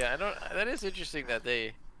 Yeah, I don't. That is interesting that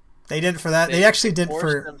they did for that. They actually did force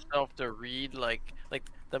for themselves to read like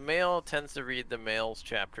the male tends to read the male's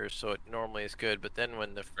chapters, so it normally is good. But then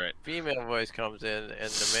when the female voice comes in and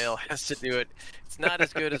the male has to do it, it's not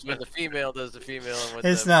as good as when the female does the female and when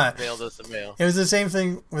It's the not. male does the male. It was the same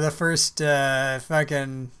thing with the first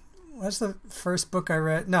fucking. What's the first book I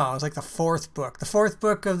read? No, it was like the fourth book. The fourth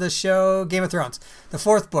book of the show, Game of Thrones. The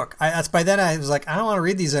fourth book. That's by then I was like, I don't want to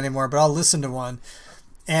read these anymore, but I'll listen to one.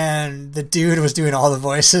 And the dude was doing all the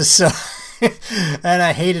voices, so. And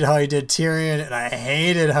I hated how he did Tyrion, and I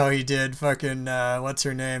hated how he did fucking what's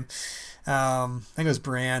her name? I think it was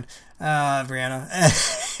Brianna.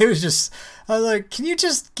 It was just, I was like, can you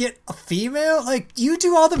just get a female? Like, you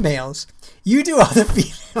do all the males, you do all the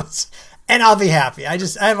females, and I'll be happy. I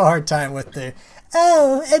have a hard time with the,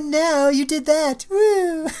 oh, and now you did that.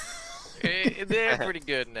 Woo. They're pretty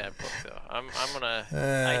good in that book, though. I'm gonna.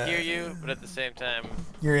 I hear you, but at the same time,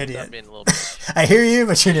 you're an stop idiot. being a little bitch. I hear you,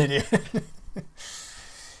 but you're an idiot.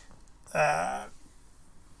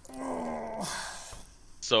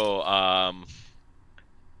 So,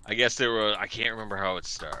 I guess there were. I can't remember how it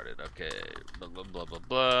started. Okay, blah blah blah blah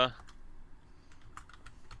blah.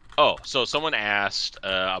 Oh, so someone asked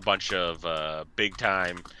a bunch of big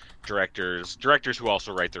time directors who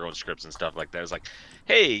also write their own scripts and stuff like that. It's like,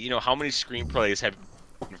 hey, how many screenplays have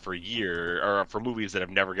for movies that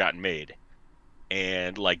have never gotten made?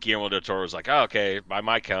 And like Guillermo del Toro was like, oh, okay, by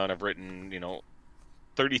my count, I've written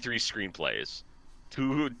 33 screenplays.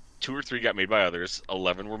 Two or three got made by others.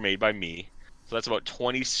 11 were made by me. So that's about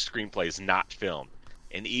 20 screenplays not filmed.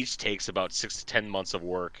 And each takes about 6 to 10 months of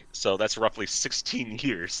work. So that's roughly 16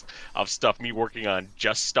 years of me working on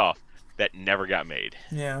just stuff that never got made.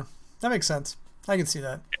 Yeah, that makes sense. I can see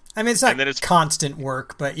that. I mean, it's not constant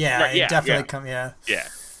work, but yeah, Right, yeah, it definitely yeah. Yeah.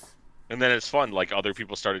 And then it's fun. Like, other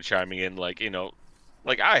people started chiming in, like,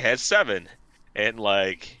 like, I had 7. And,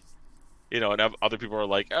 like, and other people are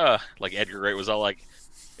like Edgar Wright was all like,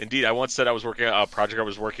 indeed, I once said I was working on a project I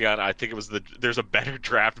was working on. I think it was there's a better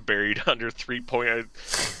draft buried under 3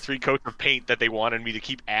 coats of paint that they wanted me to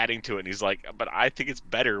keep adding to it. And he's like, but I think it's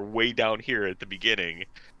better way down here at the beginning.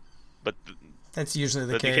 But that's usually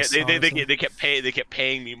the case. They kept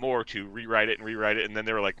paying me more to rewrite it, and then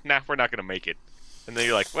they were like, nah, we're not gonna make it. And then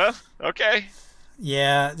you're like, well, okay.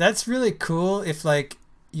 Yeah, that's really cool. If like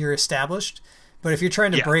you're established. But if you're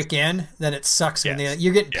trying to Yes. break in, then it sucks when Yes.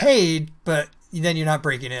 you're getting Yeah. paid, but then you're not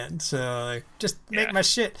breaking in. So like, just make Yeah. my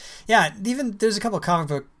shit. Yeah, even there's a couple of comic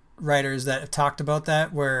book writers that have talked about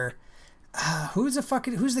that. Where who's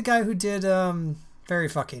the guy who did Very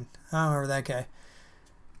Fucking? I don't remember that guy.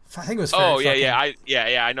 I think it was. Oh Very yeah,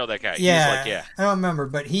 Fucking. I know that guy. Yeah, He's like, yeah. I don't remember,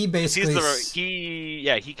 but he basically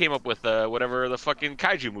He came up with whatever the fucking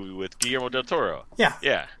kaiju movie with Guillermo del Toro. yeah.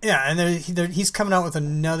 Yeah. Yeah, and he's coming out with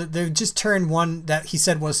another. They just turned one that he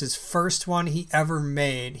said was his first one he ever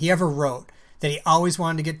made. He ever wrote that he always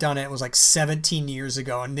wanted to get done. It was like 17 years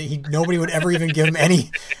ago, and nobody would ever even give him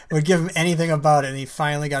anything about it. And he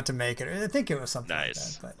finally got to make it. I think it was something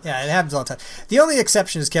Nice. like that. But yeah, it happens all the time. The only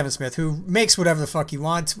exception is Kevin Smith, who makes whatever the fuck he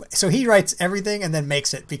wants. So he writes everything and then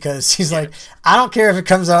makes it because he's like, I don't care if it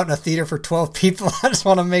comes out in a theater for 12 people. I just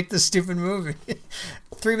want to make this stupid movie.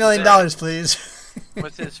 $3 million, please.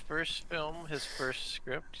 Was his first film his first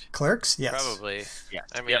script? Clerks, yes. Probably. Yes.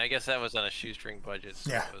 I mean, Yep. I guess that was on a shoestring budget.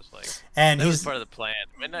 So Yeah. it was like And that was he's part of the plan.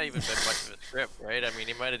 It might not even been much of a script, right? I mean,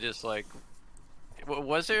 he might have just like.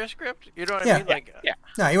 Was there a script? You know what Yeah. I mean? Like, Yeah.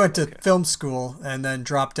 no, he went to film school and then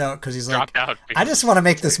dropped out because he's like, Dropped out. I just want to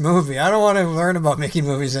make this movie. I don't want to learn about making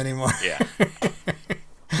movies anymore. Yeah.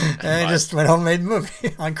 And he just went home and made the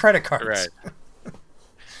movie on credit cards. Right.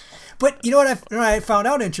 But you know what I found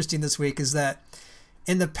out interesting this week is that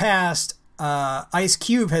in the past, Ice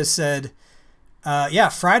Cube has said, yeah,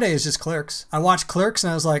 Friday is just Clerks. I watched Clerks and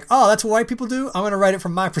I was like, oh, that's what white people do? I'm going to write it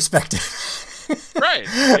from my perspective. Right.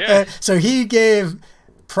 Yeah. So he gave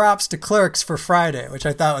props to Clerks for Friday, which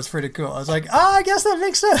I thought was pretty cool. I was like, oh, I guess that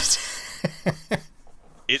makes sense.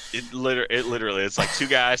 It literally it's like two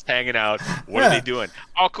guys hanging out. What Yeah. are they doing?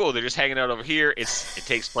 Oh, cool. They're just hanging out over here. It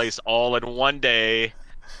takes place all in one day.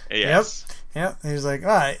 Yes. Yep. And he's like,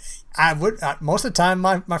 oh, I would most of the time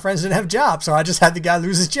my friends didn't have jobs, so I just had the guy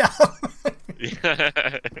lose his job.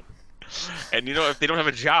 And if they don't have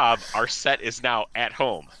a job, our set is now at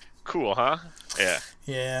home. Cool, huh?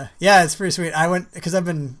 Yeah. Yeah, it's pretty sweet. I went because I've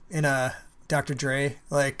been in a Dr. Dre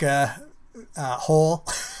hole,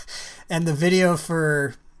 and the video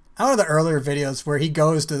for one of the earlier videos where he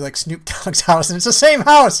goes to like Snoop Dogg's house, and it's the same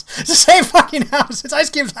house. It's the same fucking house. It's Ice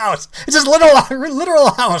Cube's house. It's his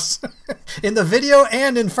literal house in the video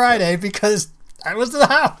and in Friday because I was to the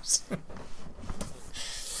house.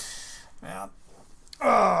 Yeah.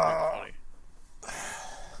 Oh.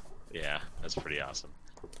 Yeah, that's pretty awesome.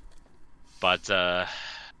 But yeah,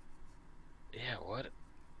 what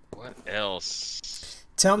else?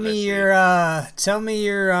 Tell me your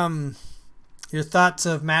thoughts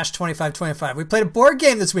of MASH 2525. We played a board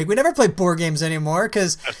game this week. We never play board games anymore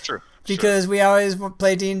That's true. because we always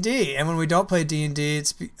play D&D, and when we don't play D&D,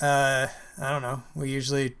 it's I don't know. We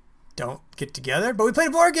usually don't get together, but we played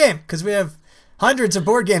a board game because we have hundreds of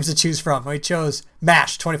board games to choose from. We chose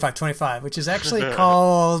MASH 2525, which is actually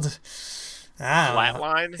called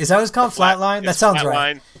Flatline. Is that what it's called? Flatline? That sounds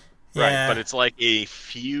right. Right, Yeah. but it's like a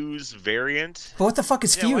Fuse variant. But what the fuck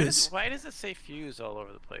is yeah, Fuse? why does it say Fuse all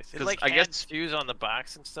over the place? It 'Cause like I has guess- Fuse on the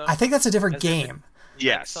box and stuff. I think that's a different That's different. game.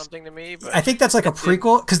 Yes. Something to me, but I think that's like a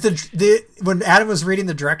prequel because the when Adam was reading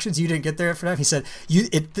the directions, you didn't get there for that. He said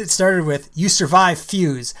it started with you survive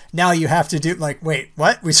Fuse. Now you have to do like wait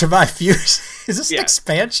what? We survive Fuse? Is this an Yeah.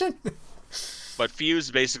 expansion? But Fuse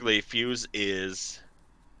is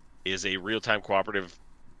a real-time cooperative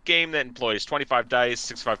game that employs 25 dice,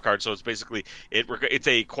 65 cards. So it's basically it's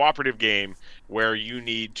a cooperative game where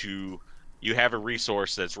you have a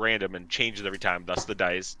resource that's random and changes every time, thus the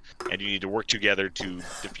dice, and you need to work together to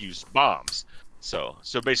defuse bombs. So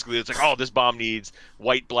basically it's like, oh, this bomb needs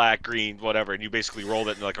white, black, green, whatever, and you basically roll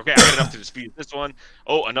it and you're like, okay, I have enough to defuse this one.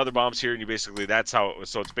 Oh, another bomb's here, and you basically that's how it was.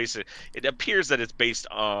 So it's basically it appears that it's based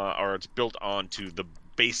on or it's built onto the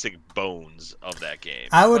basic bones of that game.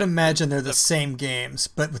 I would imagine they're the same games,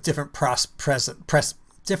 but with different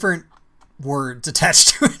different words attached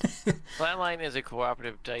to it. Flatline is a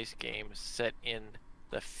cooperative dice game set in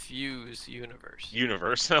the Fuse universe.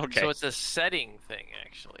 Okay. Oh, So it's a setting thing,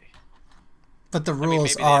 actually. But the mean,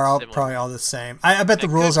 rules maybe are that's all similar. probably all the same. I bet the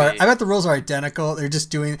It rules could are. be. I bet the rules are identical. They're just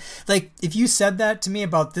doing like if you said that to me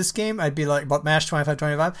about this game, I'd be like about MASH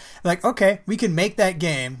 2525. Like okay, we can make that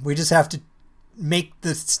game. We just have to make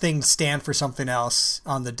this thing stand for something else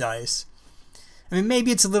on the dice. I mean,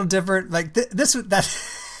 maybe it's a little different. Like this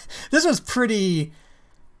was pretty.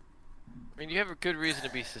 I mean, you have a good reason to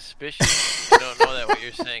be suspicious. You don't know that what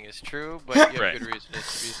you're saying is true, but you have Right. good reason to be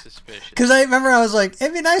suspicious. Because I remember I was like,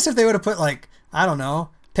 it'd be nice if they would have put like I don't know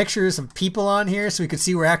pictures of people on here so we could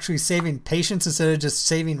see we're actually saving patients instead of just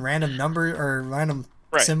saving random number or random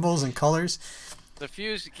Right. symbols and colors. The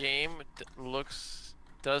Fuse game looks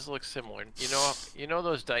does look similar. You know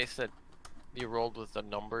those dice that you rolled with the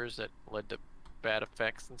numbers that led to bad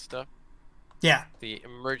effects and stuff? Yeah. The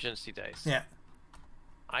emergency dice. Yeah.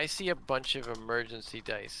 I see a bunch of emergency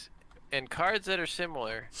dice and cards that are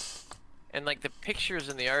similar, and like the pictures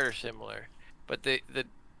and the art are similar, but the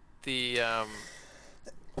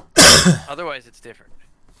otherwise it's different.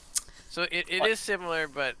 So it is similar,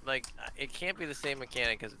 but like it can't be the same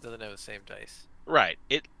mechanic because it doesn't have the same dice. Right.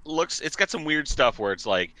 It's got some weird stuff where it's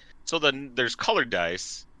like, so then there's colored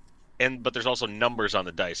dice, but there's also numbers on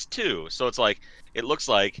the dice too. So it's like, it looks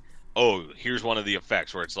like, oh, here's one of the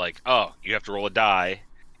effects where it's like, oh, you have to roll a die,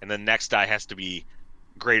 and the next die has to be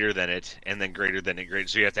greater than it, and then greater than it,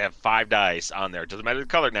 so you have to have 5 dice on there. It doesn't matter the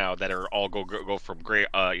color now, that are all go from gray,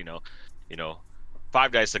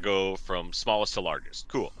 5 dice that go from smallest to largest.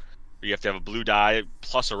 Cool. You have to have a blue die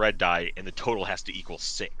plus a red die, and the total has to equal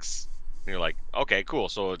 6. And you're like, okay, cool.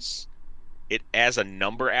 So it as a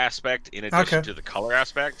number aspect in addition to the color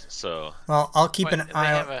aspect. So well, I'll keep an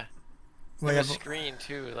eye out. They have a screen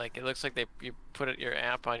too. Like it looks like you put your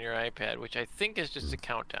app on your iPad, which I think is just a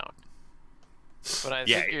countdown. But I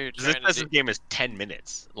think you're trying this game is 10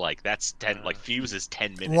 minutes. Like that's 10. Like Fuse is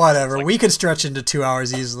 10 minutes. Whatever. Like, we could stretch into 2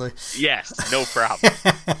 hours easily. Yes, no problem.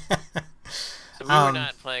 So we were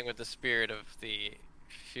not playing with the spirit of the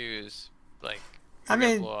Fuse, like. I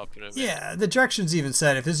mean, blow up in a minute. Yeah, the directions even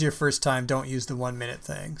said if this is your first time, don't use the 1 minute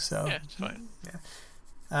thing. So yeah, it's fine.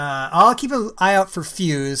 Yeah. I'll keep an eye out for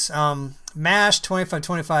Fuse. MASH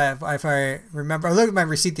 25.25. If I remember, I looked at my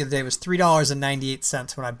receipt the other day. It was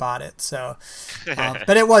 $3.98 when I bought it. So,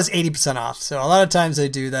 but it was 80% off. So a lot of times they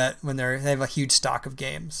do that when they have a huge stock of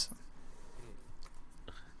games.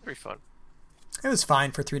 Very fun. It was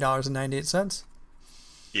fine for $3.98.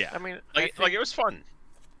 Yeah, I mean, like it was fun.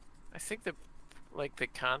 I think the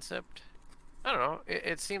concept, I don't know.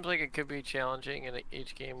 It seems like it could be challenging, and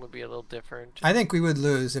each game would be a little different. I think we would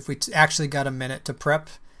lose if we actually got a minute to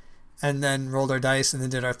prep, and then rolled our dice and then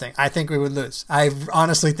did our thing. I think we would lose. I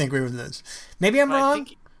honestly think we would lose. Maybe I'm wrong.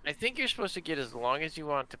 I think you're supposed to get as long as you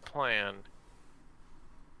want to plan,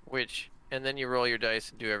 and then you roll your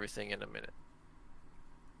dice and do everything in a minute.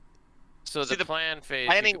 So the plan phase,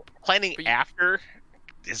 planning after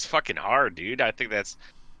is fucking hard, dude. I think that's.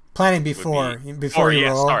 Planning before you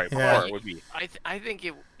roll. Sorry, before would be. I think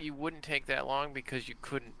you wouldn't take that long because you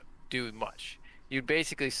couldn't do much. You'd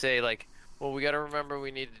basically say like, well, we got to remember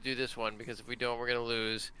we need to do this one because if we don't, we're gonna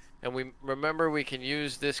lose. And we remember we can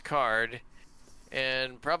use this card,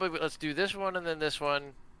 and probably let's do this one and then this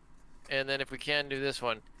one, and then if we can do this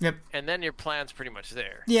one. Yep. And then your plan's pretty much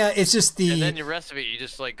there. Yeah, it's just And then the rest of it, you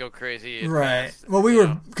just like go crazy. Right. Well, we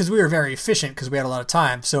were very efficient because we had a lot of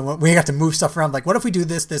time, so we got to move stuff around. Like, what if we do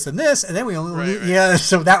this, this, and this, and then we only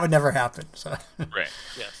so that would never happen. So. Right.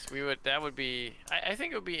 Yes, we would. That would be. I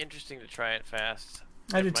think it would be interesting to try it fast.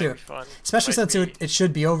 I do too. Fun. Especially since it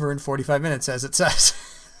should be over in 45 minutes, as it says.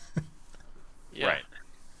 Yeah. Right.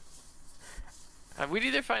 We'd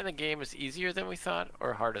either find the game is easier than we thought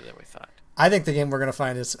or harder than we thought. I think the game we're going to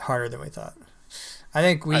find is harder than we thought. I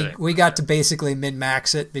think we got to basically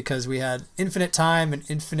min-max it because we had infinite time and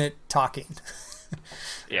infinite talking.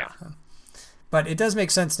 Yeah. But it does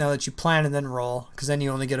make sense now that you plan and then roll, because then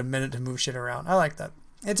you only get a minute to move shit around. I like that.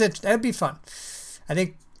 That'd be fun. I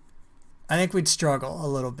think we'd struggle a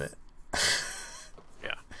little bit.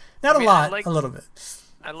 Yeah. Not a lot, a little bit.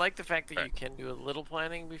 I like the fact that you can do a little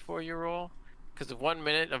planning before you roll, because 1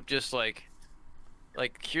 minute of just like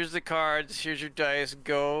here's the cards, here's your dice,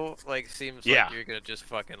 go, like seems like you're gonna just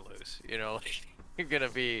fucking lose. You're gonna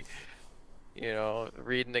be,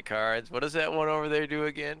 reading the cards. What does that one over there do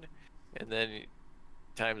again? And then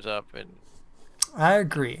time's up. And I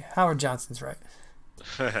agree. Howard Johnson's right.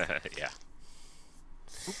 Yeah.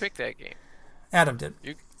 Who picked that game? Adam did.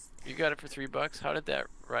 You got it for $3. How did that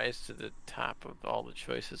rise to the top of all the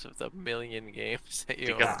choices of the million games that you?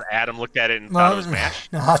 Because Adam looked at it and thought it was MASH.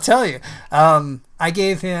 No, I'll tell you. I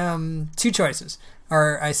gave him 2 choices,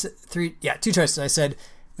 or I said 3. Yeah, 2 choices. I said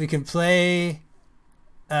we can play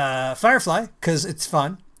Firefly because it's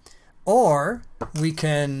fun, or we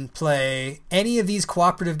can play any of these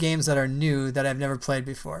cooperative games that are new that I've never played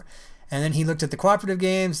before. And then he looked at the cooperative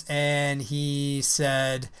games and he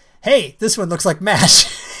said, "Hey, this one looks like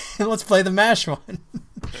MASH." Let's play the MASH one.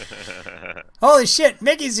 Holy shit,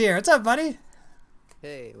 Mickey's here. What's up, buddy?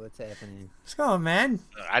 Hey, what's happening? What's going on, man?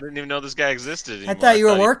 I didn't even know this guy existed anymore. I thought you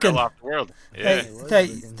were working. He fell off the world. Yeah.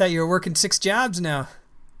 Thought you were working 6 jobs now.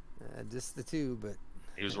 Just the 2, but...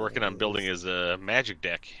 He was working on building his magic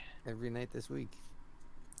deck. Every night this week.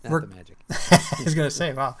 Not the magic. I was going to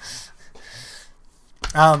say, wow.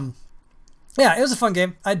 Yeah, it was a fun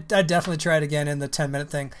game. I'd definitely try it again in the 10-minute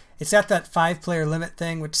thing. It's at that 5-player limit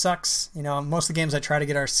thing, which sucks. You know, most of the games I try to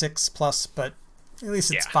get are 6+, but at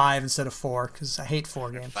least it's 5 instead of 4, because I hate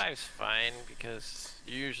 4 games. 5's fine, because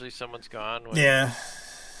usually someone's gone when, Yeah.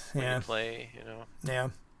 when Yeah. you play, you know. Yeah.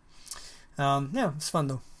 Yeah, it's fun,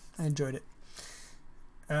 though. I enjoyed it.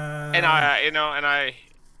 And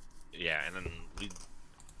then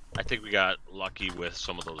I think we got lucky with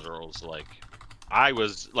some of those rolls. Like,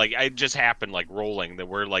 it just happened like rolling that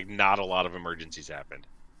where like not a lot of emergencies happened.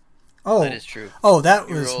 Oh, That is true. Oh, that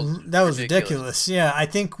Your was rolls ridiculous. ridiculous. Yeah, I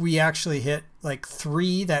think we actually hit like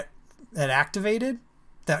 3 that activated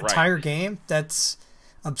that Right. entire game. That's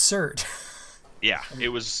absurd. Yeah, it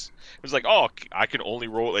was like, oh, I can only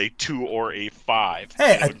roll a 2 or a 5.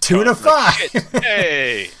 Hey, You know, a 2 and a it's like, 5. shit,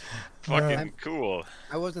 hey, fucking cool.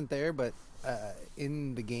 I wasn't there, but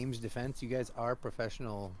in the game's defense, you guys are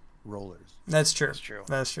professional rollers. That's true. That's true.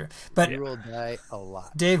 That's true. But You roll die a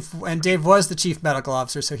lot. Dave was the chief medical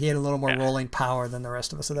officer, so he had a little more Yeah. rolling power than the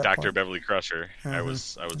rest of us at that Dr. point. Beverly Crusher. I Mhm.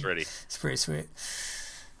 was ready. It's pretty sweet.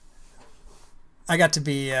 I got to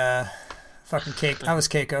be fucking Cake. I was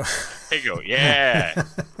Keiko. Hey, go, yeah.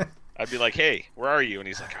 I'd be like, hey, where are you? And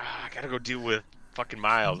he's like, I gotta go deal with fucking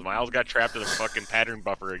Miles. Miles got trapped in a fucking pattern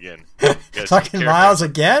buffer again. Gotta take Fucking care of Miles him.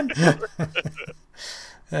 again?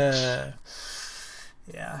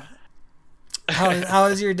 Yeah. How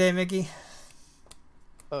was your day, Mickey?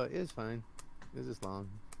 Oh, it was fine. It was just long.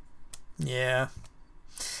 Yeah.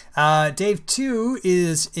 Dave 2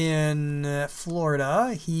 is in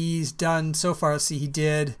Florida. He's done so far. Let's see, he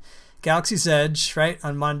did Galaxy's Edge, right,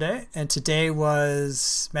 on Monday, and today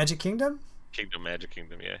was Magic Kingdom? Magic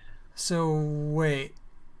Kingdom, yeah. So, wait,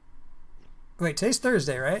 today's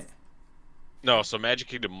Thursday, right? No, so Magic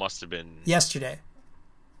Kingdom must have been. Yesterday.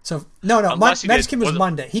 So, no, Unless he Magic did- Kingdom was was it-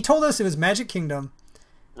 Monday. He told us it was Magic Kingdom,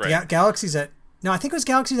 Right. Galaxy's Edge. No, I think it was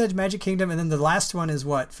Galaxy's Edge, Magic Kingdom, and then the last one is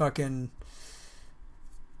what? Fucking...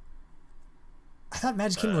 I thought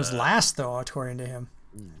Magic Kingdom was last, though, according to him.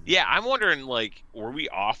 Yeah, I'm wondering, like, were we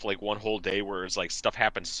off like one whole day where it's like stuff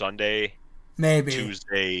happened Sunday, Maybe.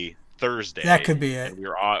 Tuesday, Thursday? That could be it. and we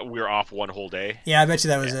were off one whole day. Yeah, I bet you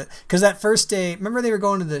that was it. Because that first day, remember they were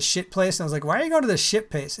going to the shit place? And I was like, why are you going to the shit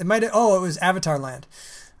place? It might have, it was Avatar Land.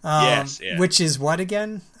 Yes, yeah. Which is what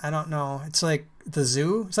again? I don't know. It's like the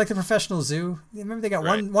zoo. It's like the professional zoo. Remember they got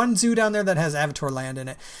Right. one zoo down there that has Avatar Land in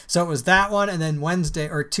it. So it was that one, and then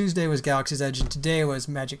Tuesday was Galaxy's Edge, and today was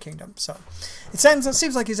Magic Kingdom. So it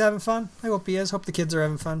seems like he's having fun. I hope he is. Hope the kids are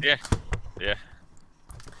having fun. Yeah, Yeah.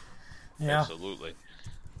 absolutely.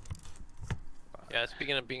 Yeah,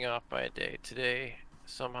 speaking of being off by a day, today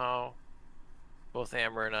somehow both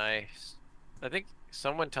Amber and I think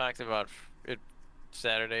someone talked about it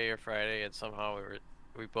Saturday or Friday, and somehow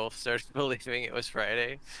we both started believing it was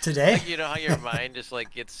Friday. Today? Like, you know how your mind just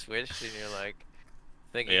like gets switched and you're like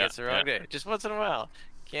thinking Yeah, it's the wrong yeah. day. Just once in a while.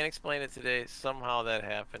 Can't explain it today. Somehow that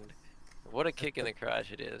happened. What a kick in the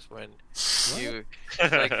crotch it is when you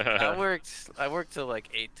like I worked till like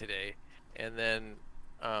 8 today, and then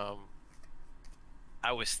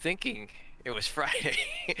I was thinking it was Friday.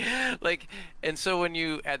 Like, and so when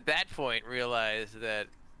you at that point realize that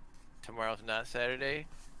tomorrow's not Saturday,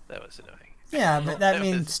 that was annoying. Yeah, but that That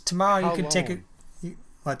means was- tomorrow you How could take a... long?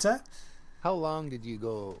 What's that? How long did you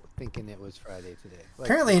go thinking it was Friday today? Like,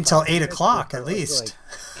 Apparently until 8 minutes o'clock, or at like- least.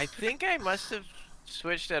 I think I must have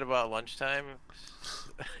switched at about lunchtime,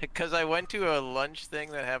 because I went to a lunch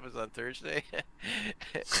thing that happens on Thursday,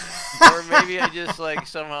 or maybe I just like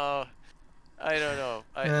somehow, I don't know.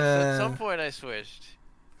 At some point I switched.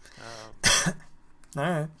 All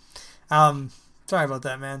right. Sorry about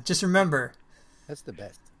that, man. Just remember, That's the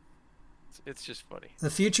best. It's just funny. the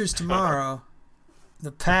future's tomorrow.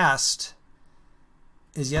 The past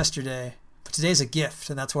is yesterday. But today's a gift,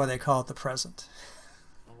 and that's why they call it the present.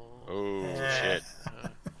 Oh Yeah. shit!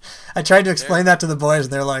 I tried to explain that to the boys,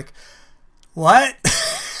 and they're like, what?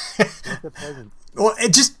 It's the present. Well,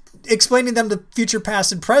 it just explaining them the future,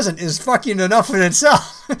 past, and present is fucking enough in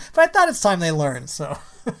itself. But I thought it's time they learn, so.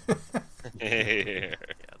 Yeah,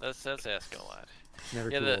 that's asking a lot. Never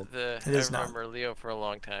Yeah, too old. It I is not. remember Leo for a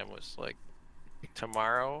long time was like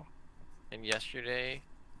tomorrow and yesterday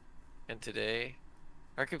and today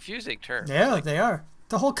are confusing terms. Yeah, Like, they are.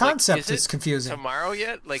 The whole concept is is it confusing. tomorrow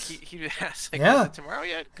yet? Like he asked, like, Yeah. is it tomorrow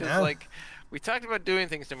yet? Because Yeah. like we talked about doing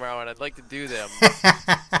things tomorrow, and I'd like to do them,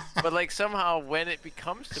 but like somehow when it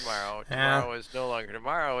becomes tomorrow, Yeah. tomorrow is no longer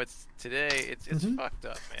tomorrow. It's today. It's fucked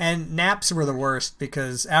up, man. And naps were the worst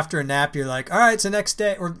because after a nap, you're like, all right, it's the next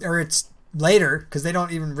day, or it's later because they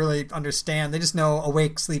don't even really understand. They just know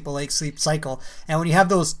awake, sleep cycle. And when you have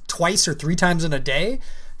those twice or 3 times in a day,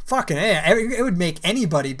 fucking it would make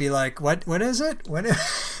anybody be like, what is it? What?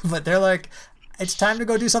 But they're like, it's time to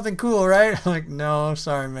go do something cool, right? I'm like, no,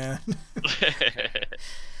 sorry, man.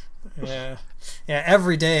 Yeah. Yeah,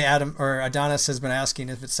 every day Adam or Adonis has been asking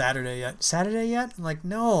if it's Saturday yet. Saturday yet? I'm like,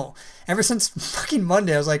 no. Ever since fucking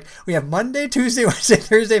Monday, I was like, we have Monday, Tuesday, Wednesday,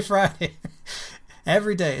 Thursday, Friday.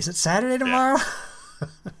 Every day. Is it Saturday tomorrow?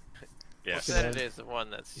 Yeah. Saturday is the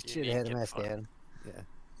one that's You should unique have had him and ask fun. Adam. Yeah.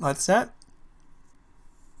 What's that?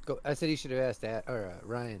 I said he should have asked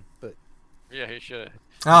Ryan, but Yeah, he should.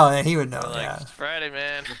 Oh, then he would know. We're like, Yeah. it's Friday,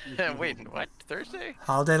 man. Wait, what? Thursday?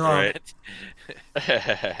 All day long. Right.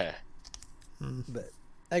 but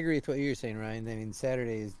I agree with what you're saying, Ryan. I mean,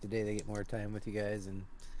 Saturday is the day they get more time with you guys, and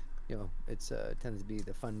it's tends to be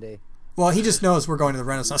the fun day. Well, he just knows we're going to the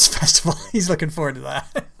Renaissance Festival. He's looking forward to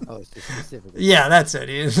that. Oh, it's just specifically. Yeah, that's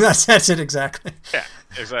it. That's it exactly. Yeah,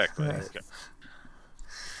 exactly. Right. Okay.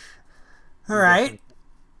 All right.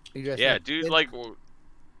 You dressing Yeah, up the dude, kids? like,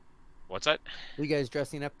 what's that? You guys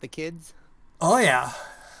dressing up the kids? Oh yeah.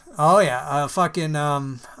 Oh yeah. Fucking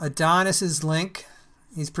Adonis's Link.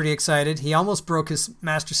 He's pretty excited. He almost broke his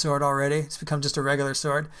master sword already. It's become just a regular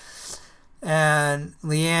sword. And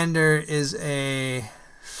Leander is a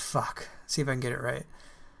see if I can get it right.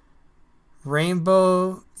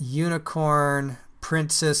 Rainbow Unicorn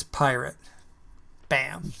Princess Pirate.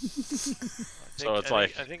 Bam. So it's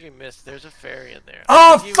like- I think you missed. There's a fairy in there.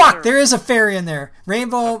 Oh I think he was fuck! There is a fairy in there.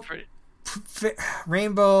 Rainbow pretty-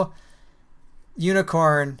 Rainbow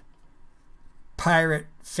Unicorn Pirate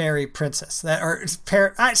Fairy Princess. That or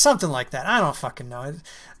something like that. I don't fucking know.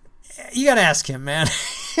 You gotta ask him, man.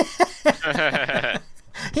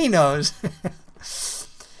 He knows.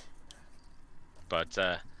 But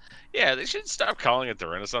yeah, they should stop calling it the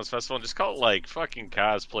Renaissance Festival and just call it like fucking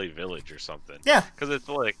Cosplay Village or something. Yeah, Because it's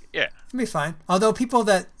like, yeah, it'll be fine. Although people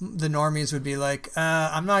the normies would be like,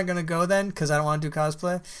 I'm not gonna go then because I don't want to do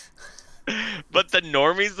cosplay. but the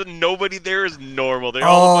normies, nobody there is normal. They're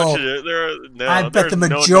all a bunch of. I bet the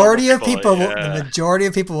majority of people, the majority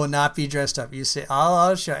of people will not be dressed up. You see,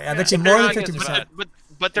 I'll show you. I bet you But more they're than not- 50%.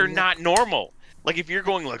 But they're not normal. Like if you're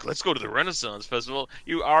going like, let's go to the Renaissance Festival,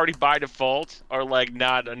 you already by default are like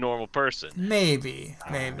not a normal person. Maybe.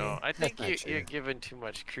 No, I think not true. you're giving too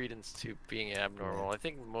much credence to being abnormal. I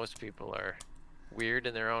think most people are weird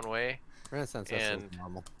in their own way. Renaissance Festival And- is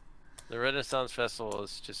normal. The Renaissance Festival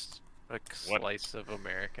is just a slice of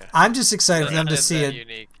America. I'm just excited for them to It's see that it.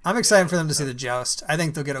 unique. I'm excited for them to see the joust. I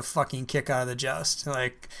think they'll get a fucking kick out of the joust.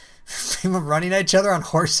 Like people running at each other on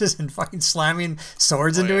horses and fucking slamming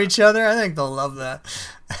swords Oh, into yeah. each other. I think they'll love that.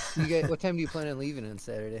 You guys, what time do you plan on leaving on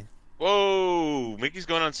Saturday? Whoa, Mickey's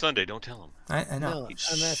going on Sunday. Don't tell him. I know. No,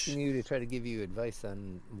 I'm asking you to try to give you advice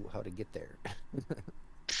on how to get there.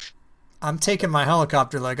 I'm taking my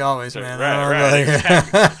helicopter like always, man. Right, I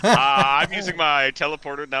don't know, like- I'm using my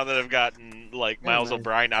teleporter now that I've gotten like Miles nice.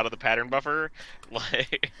 O'Brien out of the pattern buffer.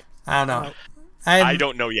 Like, I don't know. I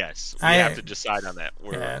don't know. Yes, we I- have to decide on that.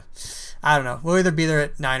 Yeah. I don't know. We'll either be there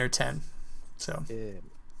at 9 or 10. So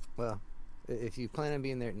Well, if you plan on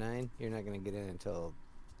being there at 9, you're not going to get in until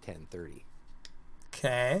 10:30.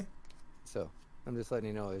 okay. So I'm just letting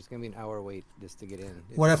you know there's going to be an hour wait just to get in.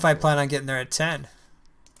 What if I plan on getting there at 10?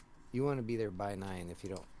 You want to be there by 9 if you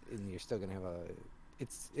don't, and you're still going to have a.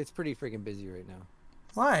 It's pretty freaking busy right now.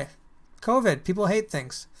 Why? COVID. People hate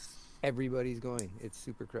things. Everybody's going. It's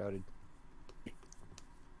super crowded.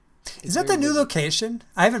 Is that the new location?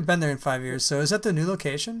 I haven't been there in 5 years. So is that the new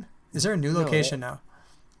location? Is there a new No, location now?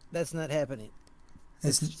 That's not happening.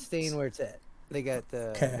 It's staying where it's at. They got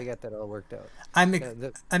Okay. they got that all worked out. I'm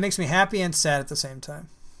The- that makes me happy and sad at the same time.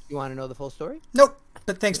 you want to know the full story? Nope.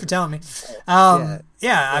 But thanks for telling me. Yeah. Yeah,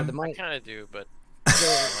 Yeah, I'm, the I money, kind of do, but I don't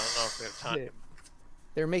know if we have time.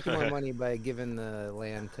 they're making more money by giving the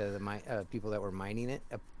land to the people that were mining it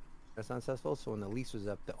at Renaissance Festival. So when the lease was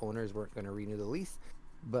up, the owners weren't going to renew the lease,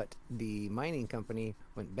 but the mining company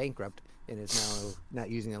went bankrupt and is now not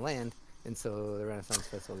using the land, and so the Renaissance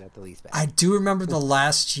Festival got the lease back. I do remember the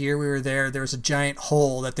last year we were there. There was a giant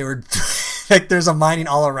hole that they were like. There's a mining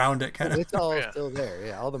all around it, kind of. It's all Yeah. still there.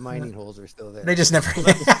 Yeah, all the mining holes are still there. They just never.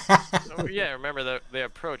 Oh, yeah, remember the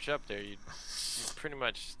approach up there. You pretty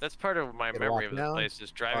much that's part of my Gotta memory walk of the down, place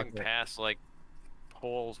is driving walk up. past like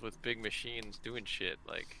holes with big machines doing shit.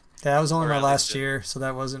 Like That was only Or my at last least it- year, so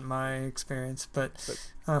that wasn't my experience. But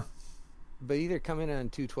But either come in on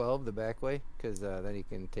 212 the back way, because then you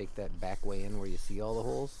can take that back way in where you see all the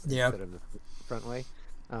holes Yeah. instead of the front way.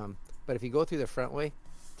 But if you go through the front way,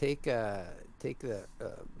 take the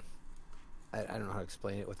I don't know how to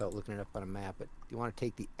explain it without looking it up on a map, but you want to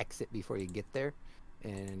take the exit before you get there,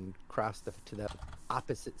 and cross to the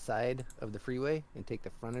opposite side of the freeway and take the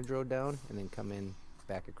frontage road down and then come in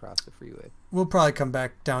back across the freeway. We'll probably come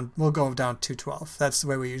back down. We'll go down 212. That's the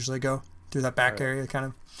way we usually go, through that back area, kind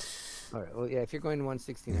of. All right. Well, yeah. If you're going to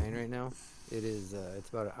 169 right now, it is. It's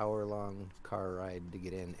about an hour-long car ride to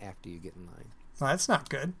get in after you get in line. Well, that's not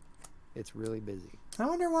good. It's really busy. I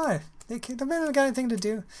wonder why. They haven't got anything to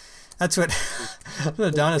do. That's what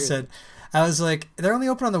Donna said. I was like, they're only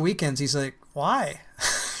open on the weekends. He's like, why?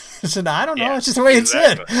 I said, I don't know. Yeah, it's just the way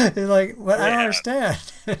exactly. it's in. He's like, what? I don't Yeah. understand.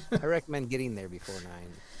 I recommend getting there before 9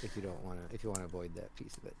 if you don't want to. If you want to avoid that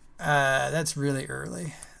piece of it. That's really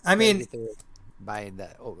early. I Try to mean, get there by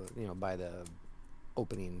the by the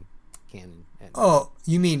opening cannon. At 9. oh,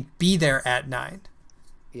 you mean be there at 9?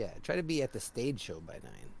 Yeah. Try to be at the stage show by 9.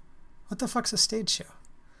 What the fuck's a stage show?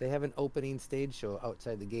 They have an opening stage show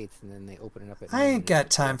outside the gates, and then they open it up at 9. I ain't got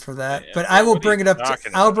time for that. Yeah, but I will what are bring you it up.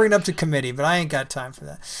 talking I'll about? bring it up to committee, but I ain't got time for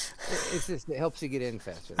that. It's just it helps you get in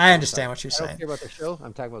faster. I understand what you're I don't saying. care about the show.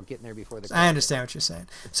 I'm talking about getting there before the. I understand what you're saying.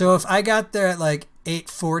 So if I got there at like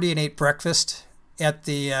 8:40 and ate breakfast at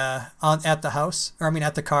the at the house, or I mean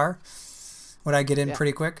at the car, would I get in Yeah.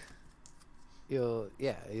 pretty quick? You'll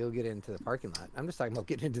get into the parking lot. I'm just talking about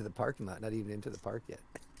getting into the parking lot, not even into the park yet.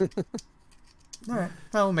 All right,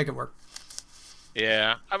 well, we'll make it work.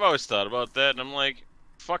 Yeah, I've always thought about that, and I'm like,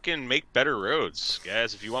 fucking make better roads,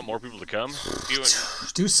 guys. If you want more people to come,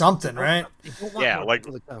 Just do something, right? They don't want Yeah, more like-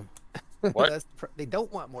 people to come. What? They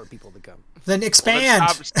don't want more people to come. Then expand.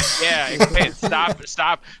 Expand.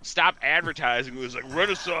 Stop advertising. It was like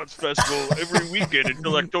Renaissance Festival every weekend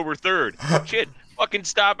until October 3rd. Shit, fucking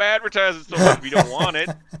stop advertising so much if you don't want it.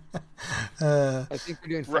 I think they're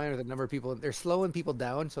doing fine with the number of people. They're slowing people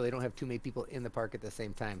down so they don't have too many people in the park at the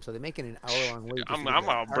same time. So they're making an hour-long wait. to I'm see the gonna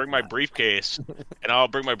bring parking my lot. briefcase,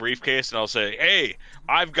 and I'll say, hey,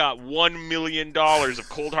 I've got $1 million of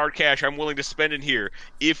cold hard cash I'm willing to spend in here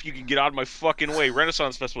if you can get out of my fucking way.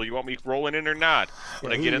 Renaissance Festival, you want me rolling in or not?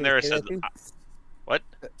 When Yeah, I who get you in gonna there, I say said, that to? what?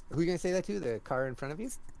 Who are you gonna say that to? The car in front of you?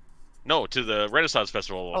 No, to the Renaissance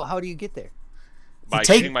Festival. Oh, how do you get there? By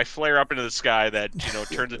take- shooting my flare up into the sky that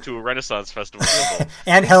turns into a Renaissance Festival symbol.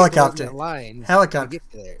 And In helicopter. that line. Helicopter. To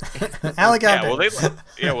get there. Helicopter.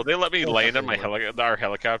 Will they let me land on our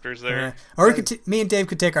helicopters Yeah. there? Or we could me and Dave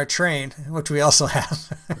could take our train, which we also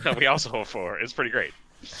have. We also hope for. It's pretty great.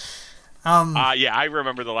 Yeah, I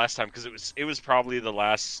remember the last time because it was probably the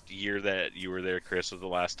last year that you were there, Chris. Was the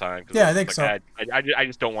last time? 'Cause Yeah, I was think like, so. I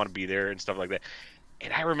just don't want to be there and stuff like that.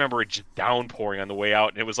 And I remember it just downpouring on the way out,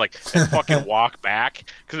 and it was like a fucking walk back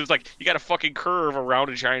because it was like you got to fucking curve around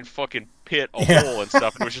a giant fucking pit, a Yeah. hole and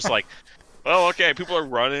stuff. And it was just like, oh, okay, people are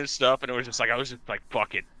running and stuff, and it was just like I was just like,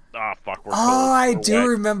 fucking, fuck, we're cold. Oh, I we're do wet.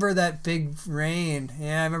 remember that big rain.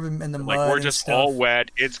 Yeah, I remember in the mud. Like we're and just stuff. all wet.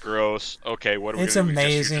 It's gross. Okay, what are we It's gonna do?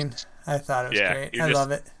 amazing. I thought it was Yeah, great. you're I just- love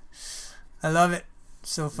it. I love it.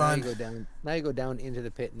 So Now fun. you go down into the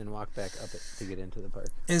pit and then walk back up it to get into the park.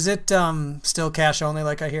 Is it still cash only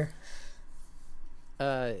like I hear?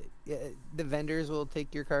 Yeah, the vendors will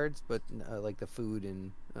take your cards, but like the food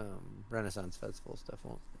and Renaissance Festival stuff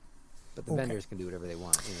won't. But the Okay. vendors can do whatever they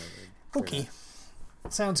want. They're Okay.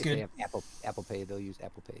 not- Sounds if they good. have Apple Pay, they'll use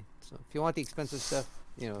Apple Pay. So if you want the expensive stuff,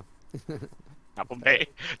 Apple Pay?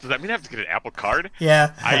 Does that mean I have to get an Apple Card?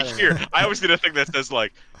 Yeah. I always get a thing that says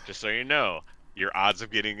like, just so you know, your odds of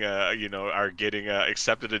getting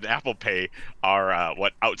accepted in Apple Pay are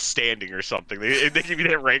outstanding or something. They give you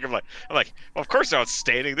that rank. I'm like, well, of course they're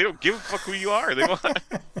outstanding. They don't give a fuck who you are. They want.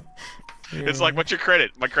 It's like, what's your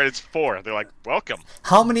credit? My credit's 4. They're like, welcome.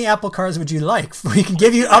 How many Apple cards would you like? We can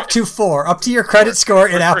give you up to 4, up to your credit score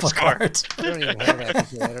in Per Apple score. cards. I don't even have Apple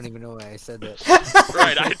Pay. I don't even know why I said that.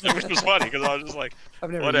 Right? Which was funny because I was just like, I've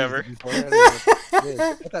never whatever. used it before. I don't know what it is.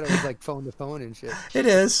 I thought it was like phone to phone and shit. It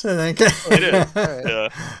is, I think. It is. All right.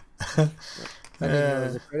 Yeah. I didn't know it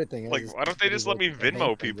was a credit thing. I Like, why don't they just let me like,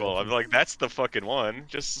 Venmo people? I'm like, that's the fucking one.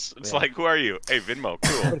 Just it's Yeah. like, who are you? Hey, Venmo, But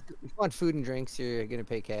cool. if you want food and drinks, you're gonna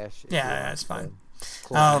pay cash. If Yeah, you want, that's fine.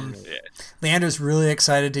 clothing, Yeah. Leander's really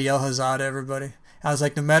excited to yell huzzah to everybody. I was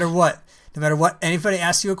like, no matter what, anybody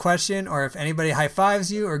asks you a question or if anybody high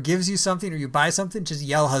fives you or gives you something or you buy something, just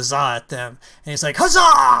yell huzzah at them. And he's like, huzzah!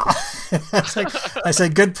 I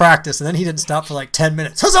said, good practice. And then he didn't stop for like 10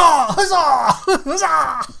 minutes. Huzzah! Huzzah!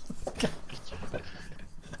 Huzzah!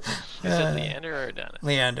 Is it Leander or Dennis?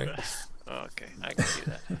 Leander. Oh, okay, I can see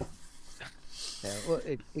that. Yeah, well,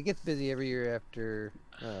 it gets busy every year after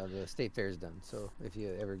the state fair's done. So if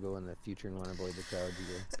you ever go in the future and want to avoid the crowds, you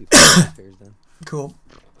go before the state fair's done. Cool.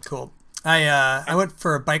 I went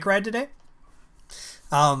for a bike ride today.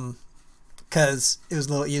 because it was a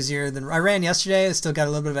little easier than I ran yesterday. I still got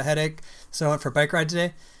a little bit of a headache, so I went for a bike ride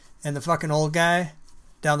today. And the fucking old guy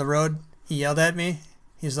down the road, he yelled at me.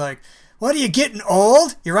 He's like, "What are you getting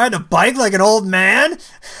old? You're riding a bike like an old man?"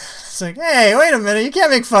 It's like, hey, wait a minute, you can't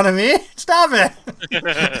make fun of me. Stop it.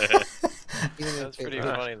 That's pretty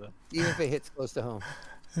funny though. Even if it hits close to home.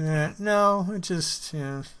 No, it just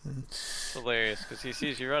It's hilarious because he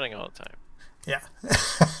sees you running all the time. Yeah.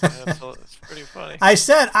 It's pretty funny. I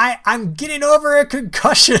said I'm getting over a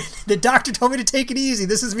concussion. The doctor told me to take it easy.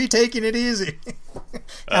 This is me taking it easy.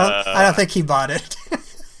 I don't think he bought it.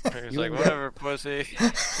 He's like, whatever, pussy.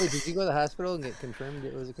 Wait, did you go to the hospital and get confirmed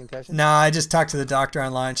it was a concussion? No, I just talked to the doctor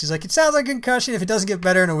online. She's like, it sounds like a concussion. If it doesn't get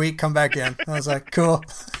better in a week, come back in. I was like, cool.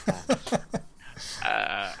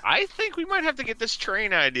 I think we might have to get this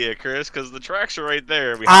train idea, Chris, because the tracks are right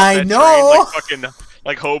there. We I have that know. train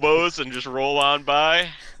like hobos and just roll on by.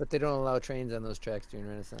 But they don't allow trains on those tracks during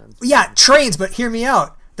Renaissance. Yeah, trains, but hear me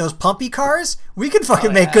out. Those pumpy cars, we can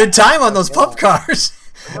fucking make good time on those pump cars.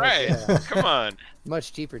 Right. Yeah. Come on.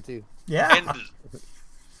 Much cheaper, too. Yeah. And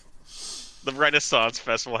the Renaissance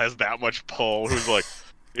Festival has that much pull. Who's like,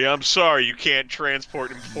 yeah, I'm sorry, you can't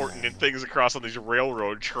transport important things across on these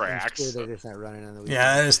railroad I'm tracks. sure they're just not running on the weekend.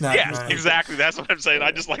 Yeah, it's not. Yeah, exactly. That's what I'm saying.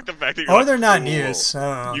 I just like the fact that you're Or like, they're not "Whoa, news. I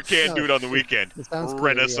don't know. You can't do it on the weekend. It sounds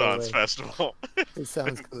cooler the other Renaissance way. Festival. It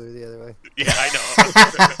sounds cooler the other way. Yeah,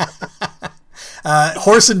 I know.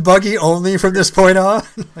 Horse and buggy only from this point on.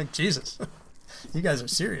 Like, Jesus. You guys are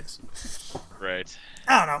serious. Right.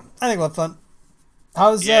 I don't know. I think we'll have fun.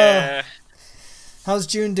 How's Yeah. how's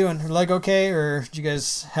June doing? Her leg okay, or did you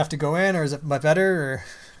guys have to go in, or is it much better? Or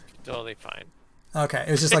Totally fine. okay,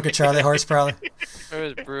 it was just like a Charlie horse, probably. It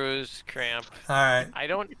was bruised, cramp. All right.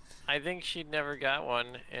 I think she never got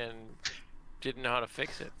one and didn't know how to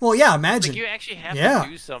fix it. Well, yeah. Like Imagine. you actually have Yeah. to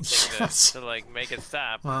do something Yes. to like make it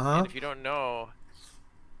stop. Uh-huh. And if you don't know,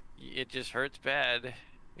 it just hurts bad.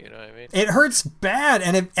 You know what I mean? It hurts bad,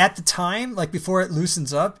 and at the time, like before it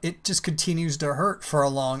loosens up, it just continues to hurt for a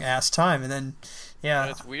long ass time, and then, yeah,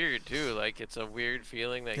 And it's weird too. Like it's a weird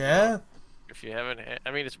feeling that yeah, if you haven't,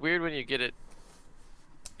 I mean, it's weird when you get it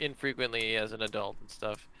infrequently as an adult and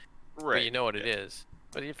stuff. Right. But you know what it is.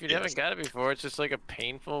 But if you haven't got it before, it's just like a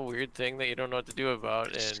painful, weird thing that you don't know what to do about.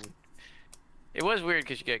 And it was weird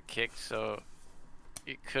because you got kicked, so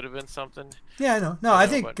it could have been something. yeah. I know. No, You I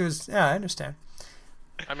know, think but- it was. Yeah, I understand.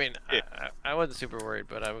 I mean, Yeah. I wasn't super worried,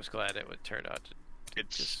 but I was glad it would turn out.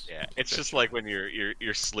 It's just like when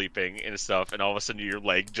you're sleeping and stuff, and all of a sudden your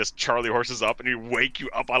leg just Charlie horses up, and you wake you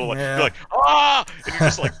up out of Yeah. you're like ah, and you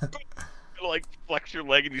just like like flex your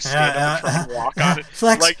leg and you stand up and try to walk on it.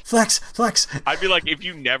 Flex, Like flex. I'd be like, if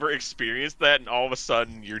you never experienced that, and all of a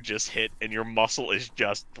sudden you're just hit and your muscle is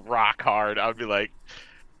just rock hard, I'd be like,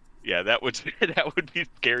 yeah, that would be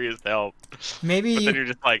scary as hell. Maybe But then you're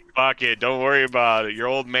just like, fuck it, don't worry about it. Your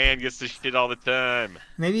old man gets the shit all the time.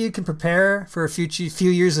 maybe you can prepare for a few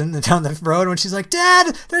years down the road when she's like,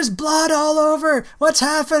 Dad, there's blood all over. What's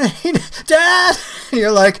happening, Dad? And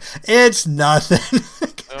you're like, it's nothing.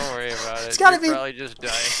 Don't worry about it. It's gotta You'll be- probably just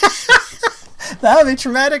die. That would be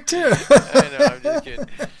traumatic too. I know. I'm just kidding.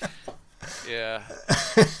 Yeah.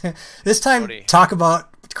 This time, Cody. talk about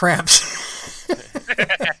cramps.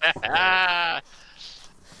 Ah.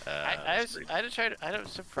 I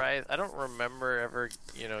was surprised. I don't remember ever,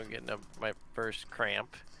 getting my first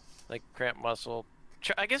cramp, like cramp muscle.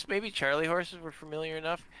 I guess maybe Charlie horses were familiar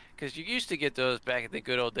enough because you used to get those back in the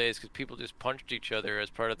good old days because people just punched each other as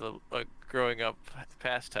part of the growing up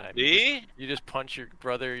pastime. See? You just punch your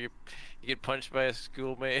brother. You get punched by a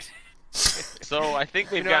schoolmate. So I think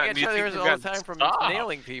they've I gotten. get do you Charlie think horses they've all the gotten time from stopped?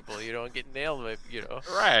 nailing people. And get nailed by.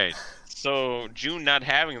 Right. So June not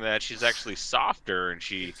having that, she's actually softer, and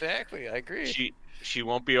Exactly. I agree. she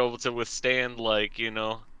won't be able to withstand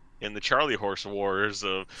in the Charlie Horse Wars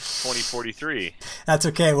of 2043. That's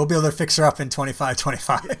okay. We'll be able to fix her up in 25.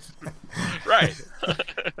 Right.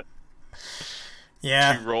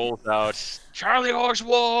 Yeah. She rolls out Charlie Horse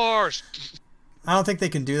Wars. I don't think they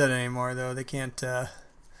can do that anymore, though. They can't.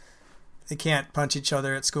 They can't punch each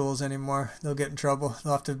other at schools anymore. They'll get in trouble.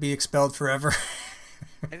 They'll have to be expelled forever.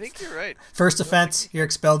 I think you're right. First offense, you're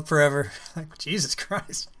expelled forever. Like, Jesus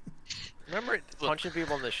Christ. Remember punching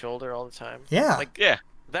people in the shoulder all the time? Yeah. Like Yeah.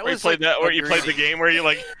 that Or you was played like that, or you played the greedy- game where you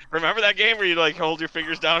remember that game where you hold your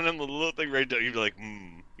fingers down and the little thing right down. You'd be like,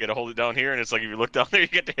 you gotta hold it down here, and it's like if you look down there, you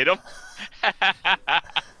get to hit them.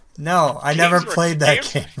 No, I never Games were- played that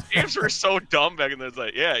games- game. Games were so dumb back in the day. It's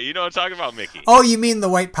like, yeah, you know what I'm talking about, Mickey. Oh, you mean the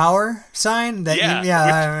white power sign? That Yeah,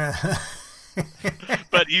 yeah.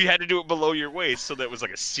 But you had to do it below your waist, so that was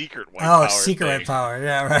like a secret white Oh, power secret thing. white power.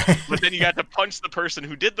 Yeah, right. But then you got to punch the person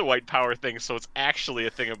who did the white power thing, so it's actually a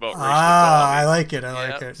thing about racial Ah, I equality. like it. I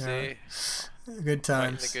like Yep, it. Yeah. see, Good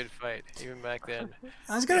fighting times. the good fight, even back then.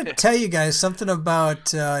 I was gonna tell you guys something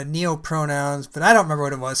about neo-pronouns, but I don't remember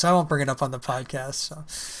what it was, so I won't bring it up on the podcast. So,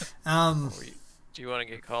 Do you want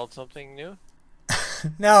to get called something new?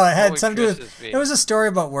 no, it had What would something to do with. Chris's be? It was a story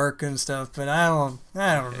about work and stuff, but I don't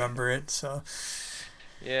remember it. So,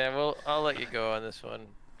 Yeah, well, I'll let you go on this one,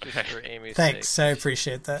 just for Amy's thanks. sake. I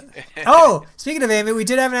appreciate that. Oh, speaking of Amy, we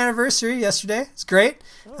did have an anniversary yesterday. It's great.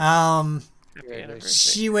 Happy anniversary.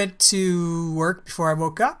 She went to work before I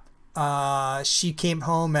woke up. She came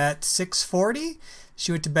home at 6:40.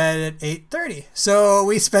 She went to bed at 8:30. So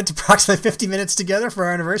we spent approximately 50 minutes together for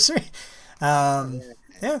our anniversary.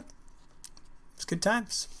 Yeah, it's good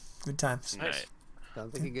times. Good times. Nice.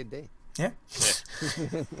 Sounds like a good day. Yeah,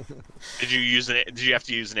 Did you have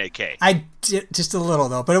to use an AK? I did just a little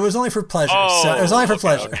though, but it was only for pleasure. Oh, So it was only for okay,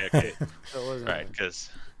 pleasure. Okay. So it wasn't Right, a because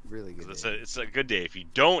really good it's day. a good day if you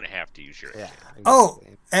don't have to use your. Yeah. Oh,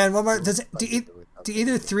 exactly. and one more. Do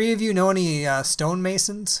either three of you know any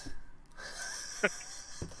stonemasons?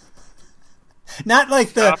 Not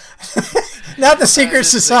like the, not the secret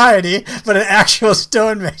just think- society, but an actual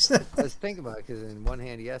stonemason. Let's think about it, because in one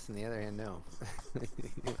hand yes, and the other hand no.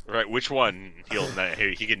 Right, which one?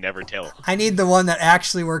 He can never tell. I need the one that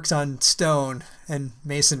actually works on stone and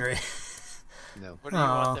masonry. No. What do you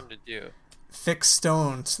Aw. want them to do? Fix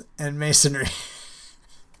stones and masonry.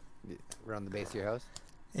 Around the base of your house.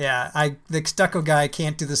 Yeah, the stucco guy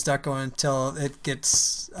can't do the stucco until it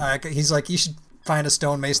gets. He's like, you should find a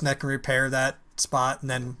stonemason that can repair that spot, and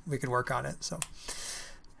then we can work on it. So,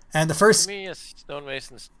 and the To first, me, a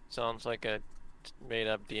stonemason sounds like a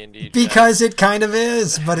made-up D&D. because it kind of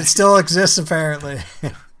is, but it still exists apparently.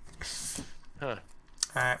 Huh.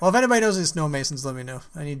 All right. Well, if anybody knows any stonemasons, let me know.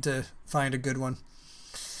 I need to find a good one.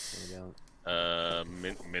 There you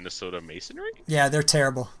go. Minnesota Masonry? Yeah, they're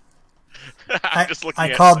terrible. I'm just looking I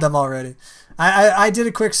at called them already. I did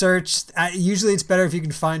a quick search. Usually it's better if you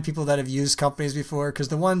can find people that have used companies before, because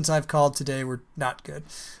the ones I've called today were not good.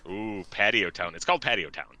 Ooh, Patio Town. It's called Patio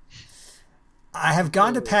Town. I have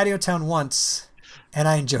gone to Patio Town once, and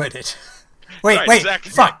I enjoyed it. Wait, Right, wait,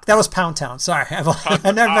 exactly. fuck! That was Pound Town. Sorry, I've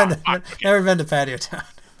never been to Patio Town.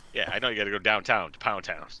 Yeah, I know you got to go downtown to Pound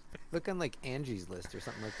Town. Look on like Angie's List or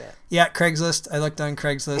something like that. Yeah, Craigslist. I looked on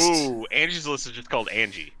Craigslist. Ooh, Angie's List is just called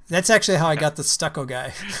Angie. That's actually how I got the stucco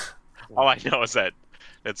guy. All I know is that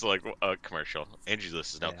it's like a commercial. Angie's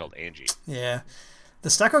List is now Yeah. called Angie. Yeah, the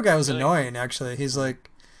stucco guy was Really? annoying. Actually, he's like,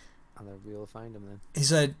 I'll never be able to find him then. he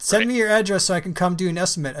said, "Send me your address so I can come do an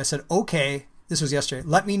estimate." I said, "Okay." This was yesterday.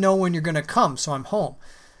 Let me know when you're gonna come, so I'm home.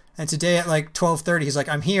 And today at like 12:30, he's like,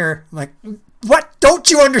 "I'm here." I'm like, "What? Don't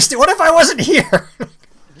you understand? What if I wasn't here?"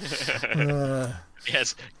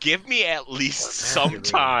 Yes, give me at least some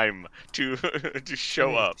time to to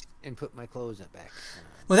show up. And put my clothes back.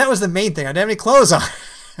 Well, that was the main thing. I didn't have any clothes on,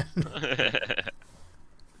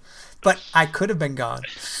 but I could have been gone.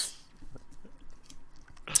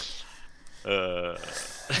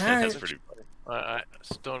 That's pretty funny.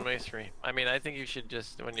 Stonemasonry. I mean, I think you should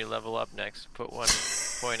just, when you level up next, put one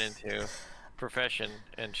point into profession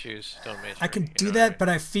and choose stonemasonry. I can you do know that, what but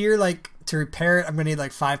I fear like to repair it, I'm gonna need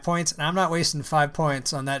like 5 points, and I'm not wasting 5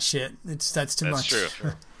 points on that shit. That's too That's much. true. I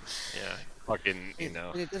mean? Yeah. Fucking, you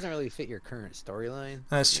know. And it doesn't really fit your current storyline.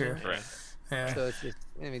 That's true. Right. Yeah. So it's just,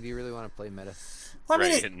 I mean, do you really want to play meta? Well, I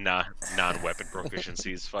mean, Right, and non-weapon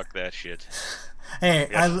proficiencies. Fuck that shit. hey,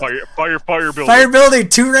 Yeah, fire building. fire building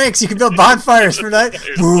 2 ranks. You can build bonfires for that.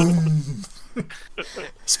 Boom.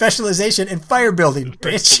 Specialization in fire building,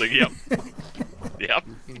 bitch. Yep. Yep.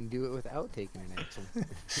 You can do it without taking an action.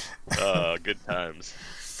 Good times.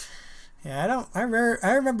 Yeah, I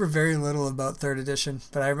remember very little about 3rd edition,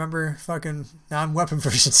 but I remember fucking non-weapon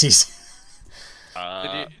proficiencies.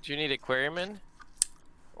 Do you need a quarryman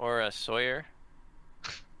or a sawyer?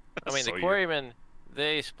 I mean, Sawyer. the quarrymen,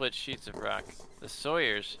 they split sheets of rock. The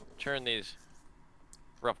sawyers turn these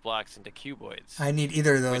rough blocks into cuboids, I need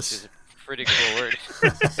either of which those. is a pretty cool word.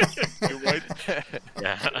 You would?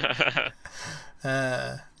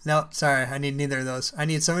 Yeah. No, sorry, I need neither of those. I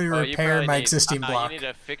need somebody to Oh, you repair probably my need- existing block. You need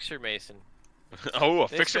a fixer mason. Oh, a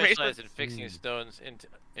They fixer mason? specialize in fixing stones into.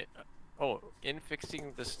 In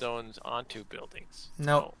fixing the stones onto buildings.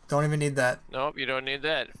 Nope, don't even need that. Nope, you don't need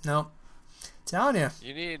that. Nope. Telling you.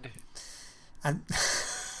 You need. I'm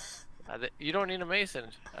You don't need a mason.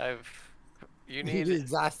 You You need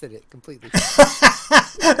exhausted it completely.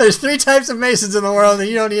 There's 3 types of masons in the world, and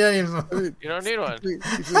you don't need any of them. you don't need one. Between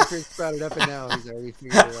Chris brought it up and now, he's already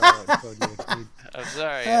figured it all out. So you need- I'm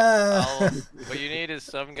sorry. What you need is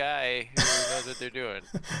some guy who knows what they're doing.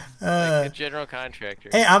 Like a general contractor.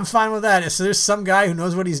 Hey, I'm fine with that. So there's some guy who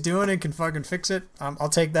knows what he's doing and can fucking fix it. I'll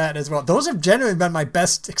take that as well. Those have generally been my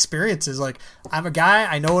best experiences. Like, I'm a guy,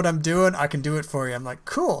 I know what I'm doing, I can do it for you. I'm like,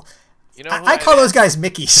 cool. You know who I call those guys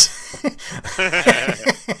Mickeys.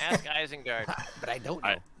 Ask Isengard. but I don't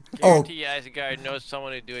know. Guarantee Isengard knows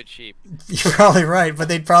someone who'd do it cheap. You're probably right, but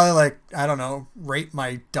they'd probably, like, I don't know, rape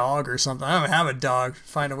my dog or something. I don't have a dog.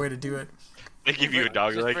 Find a way to do it. They give you a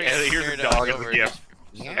dog, Just like, bring hey, a here's a spirit dog as over a gift.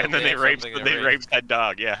 And then they rape that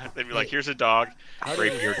dog. Yeah, they'd be like, "Here's a dog.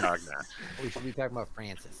 Rape your dog now." We should be talking about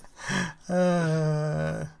Francis.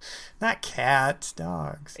 Not cats,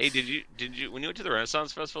 dogs. Hey, did you when you went to the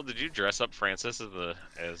Renaissance Festival? Did you dress up Francis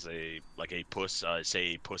as a puss,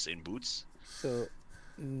 say Puss in Boots? So,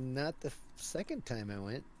 not the second time I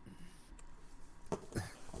went.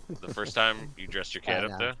 The first time you dressed your cat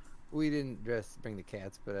no. up there? We didn't bring the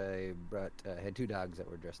cats, but I had 2 dogs that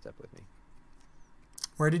were dressed up with me.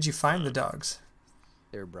 Where did you find the dogs?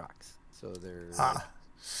 They're Brocks, so they're like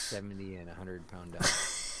 70 and 100-pound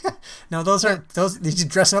dogs. No, those aren't those. Did you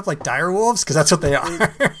dress them up like dire wolves? Because that's what they are.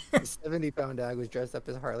 The 70-pound dog was dressed up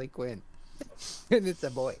as Harley Quinn, and it's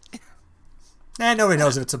a boy. Nobody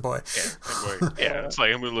knows if it's a boy. Yeah, it's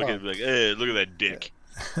like I'm gonna look at it like, look at that dick.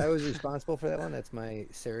 I was responsible for that one. That's my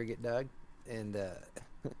surrogate dog, and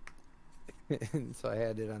and so I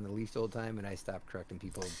had it on the leash the whole time, and I stopped correcting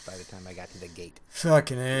people by the time I got to the gate.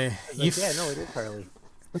 Fucking A. Like, yeah, no, it is Harley.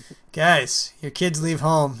 Guys, your kids leave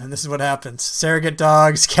home, and this is what happens. Surrogate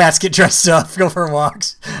dogs, cats get dressed up, go for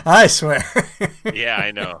walks. I swear. Yeah,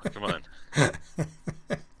 I know. Come on.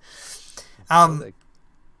 I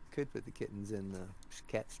could put the kittens in the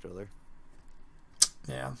cat stroller.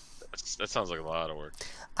 Yeah. That sounds like a lot of work.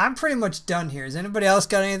 I'm pretty much done here. Has anybody else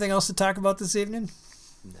got anything else to talk about this evening?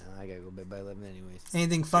 No, I gotta go to bed by 11 anyways.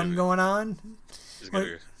 Anything fun going on? Just What,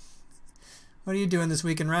 gotta- what are you doing this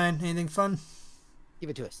weekend, Ryan? Anything fun? Give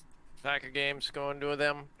it to us. Soccer games, going to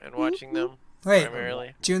them and watching them Wait,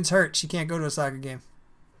 primarily. June's hurt. She can't go to a soccer game.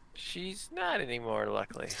 She's not anymore,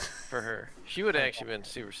 luckily for her. She would have actually been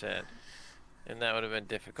super sad, and that would have been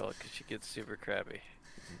difficult because she gets super crabby.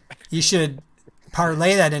 You should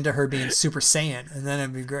parlay that into her being Super Saiyan, and then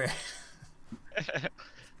it'd be great.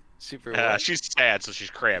 Super what? she's sad, so she's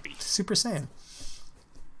crabby. Super Saiyan.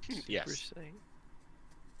 Yes. Super Saiyan.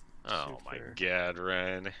 Oh my Super. God,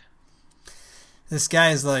 Ryan. This guy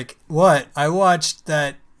is like, what? I watched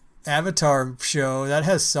that Avatar show. That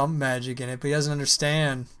has some magic in it, but he doesn't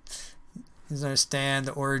understand. He doesn't understand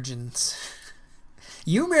the origins.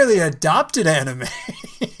 You merely adopted anime.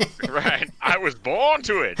 Right. I was born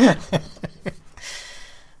to it.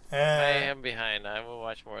 I am behind. I will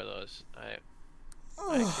watch more of those. I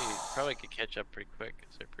actually probably could catch up pretty quick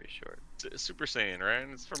because they're pretty short. Super Saiyan, right?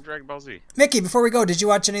 It's from Dragon Ball Z. Mickey, before we go, did you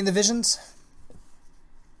watch any of the Visions?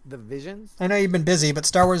 The Visions? I know you've been busy, but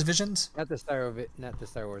Star Wars Visions? Not the Star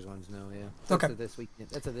Wars ones, no, yeah. Okay. That's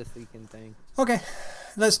a this weekend thing. Okay.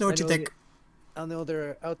 Let us know what you think. I know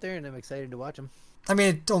they're out there, and I'm excited to watch them. I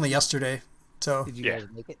mean, it's only yesterday, so Did you guys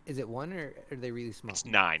make it? Is it one, or are they really small? It's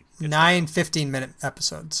 9. 9 15-minute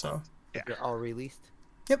episodes, so They're all released?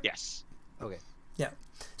 Yes. Okay.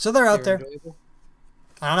 so they're out They're there. enjoyable?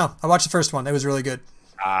 I don't know. I watched the first one. It was really good.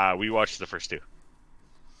 We watched the first 2.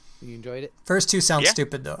 You enjoyed it? First 2 sound Yeah.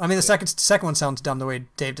 stupid though. I mean, the second one sounds dumb the way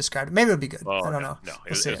Dave described it. Maybe it'll be good. Oh, I don't know. No,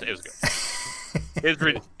 We'll see. it was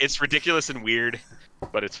good. It's ridiculous and weird,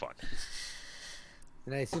 but it's fun.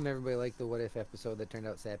 And I assume everybody liked the What If episode that turned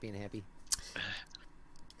out sappy and happy.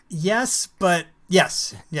 Yes, but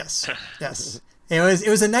yes. It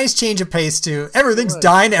was a nice change of pace to everything's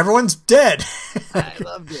dying, everyone's dead. I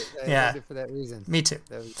loved it. I Yeah. loved it for that reason. Me too.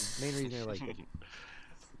 That was the main reason I liked it.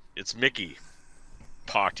 It's Mickey,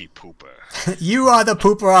 party pooper. You are the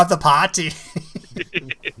pooper of the party.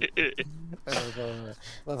 I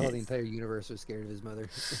love how the entire universe was scared of his mother.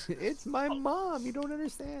 It's my mom. You don't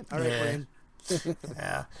understand. All right, Yeah. Brian.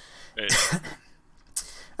 Yeah. Hey,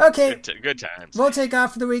 Okay. good times. We'll take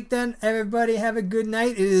off for the week then. Everybody have a good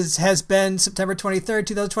night. Has been September 23rd,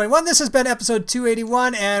 2021. This has been episode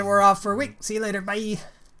 281, and we're off for a week. See you later. Bye.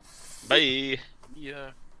 Bye.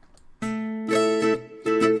 Yeah.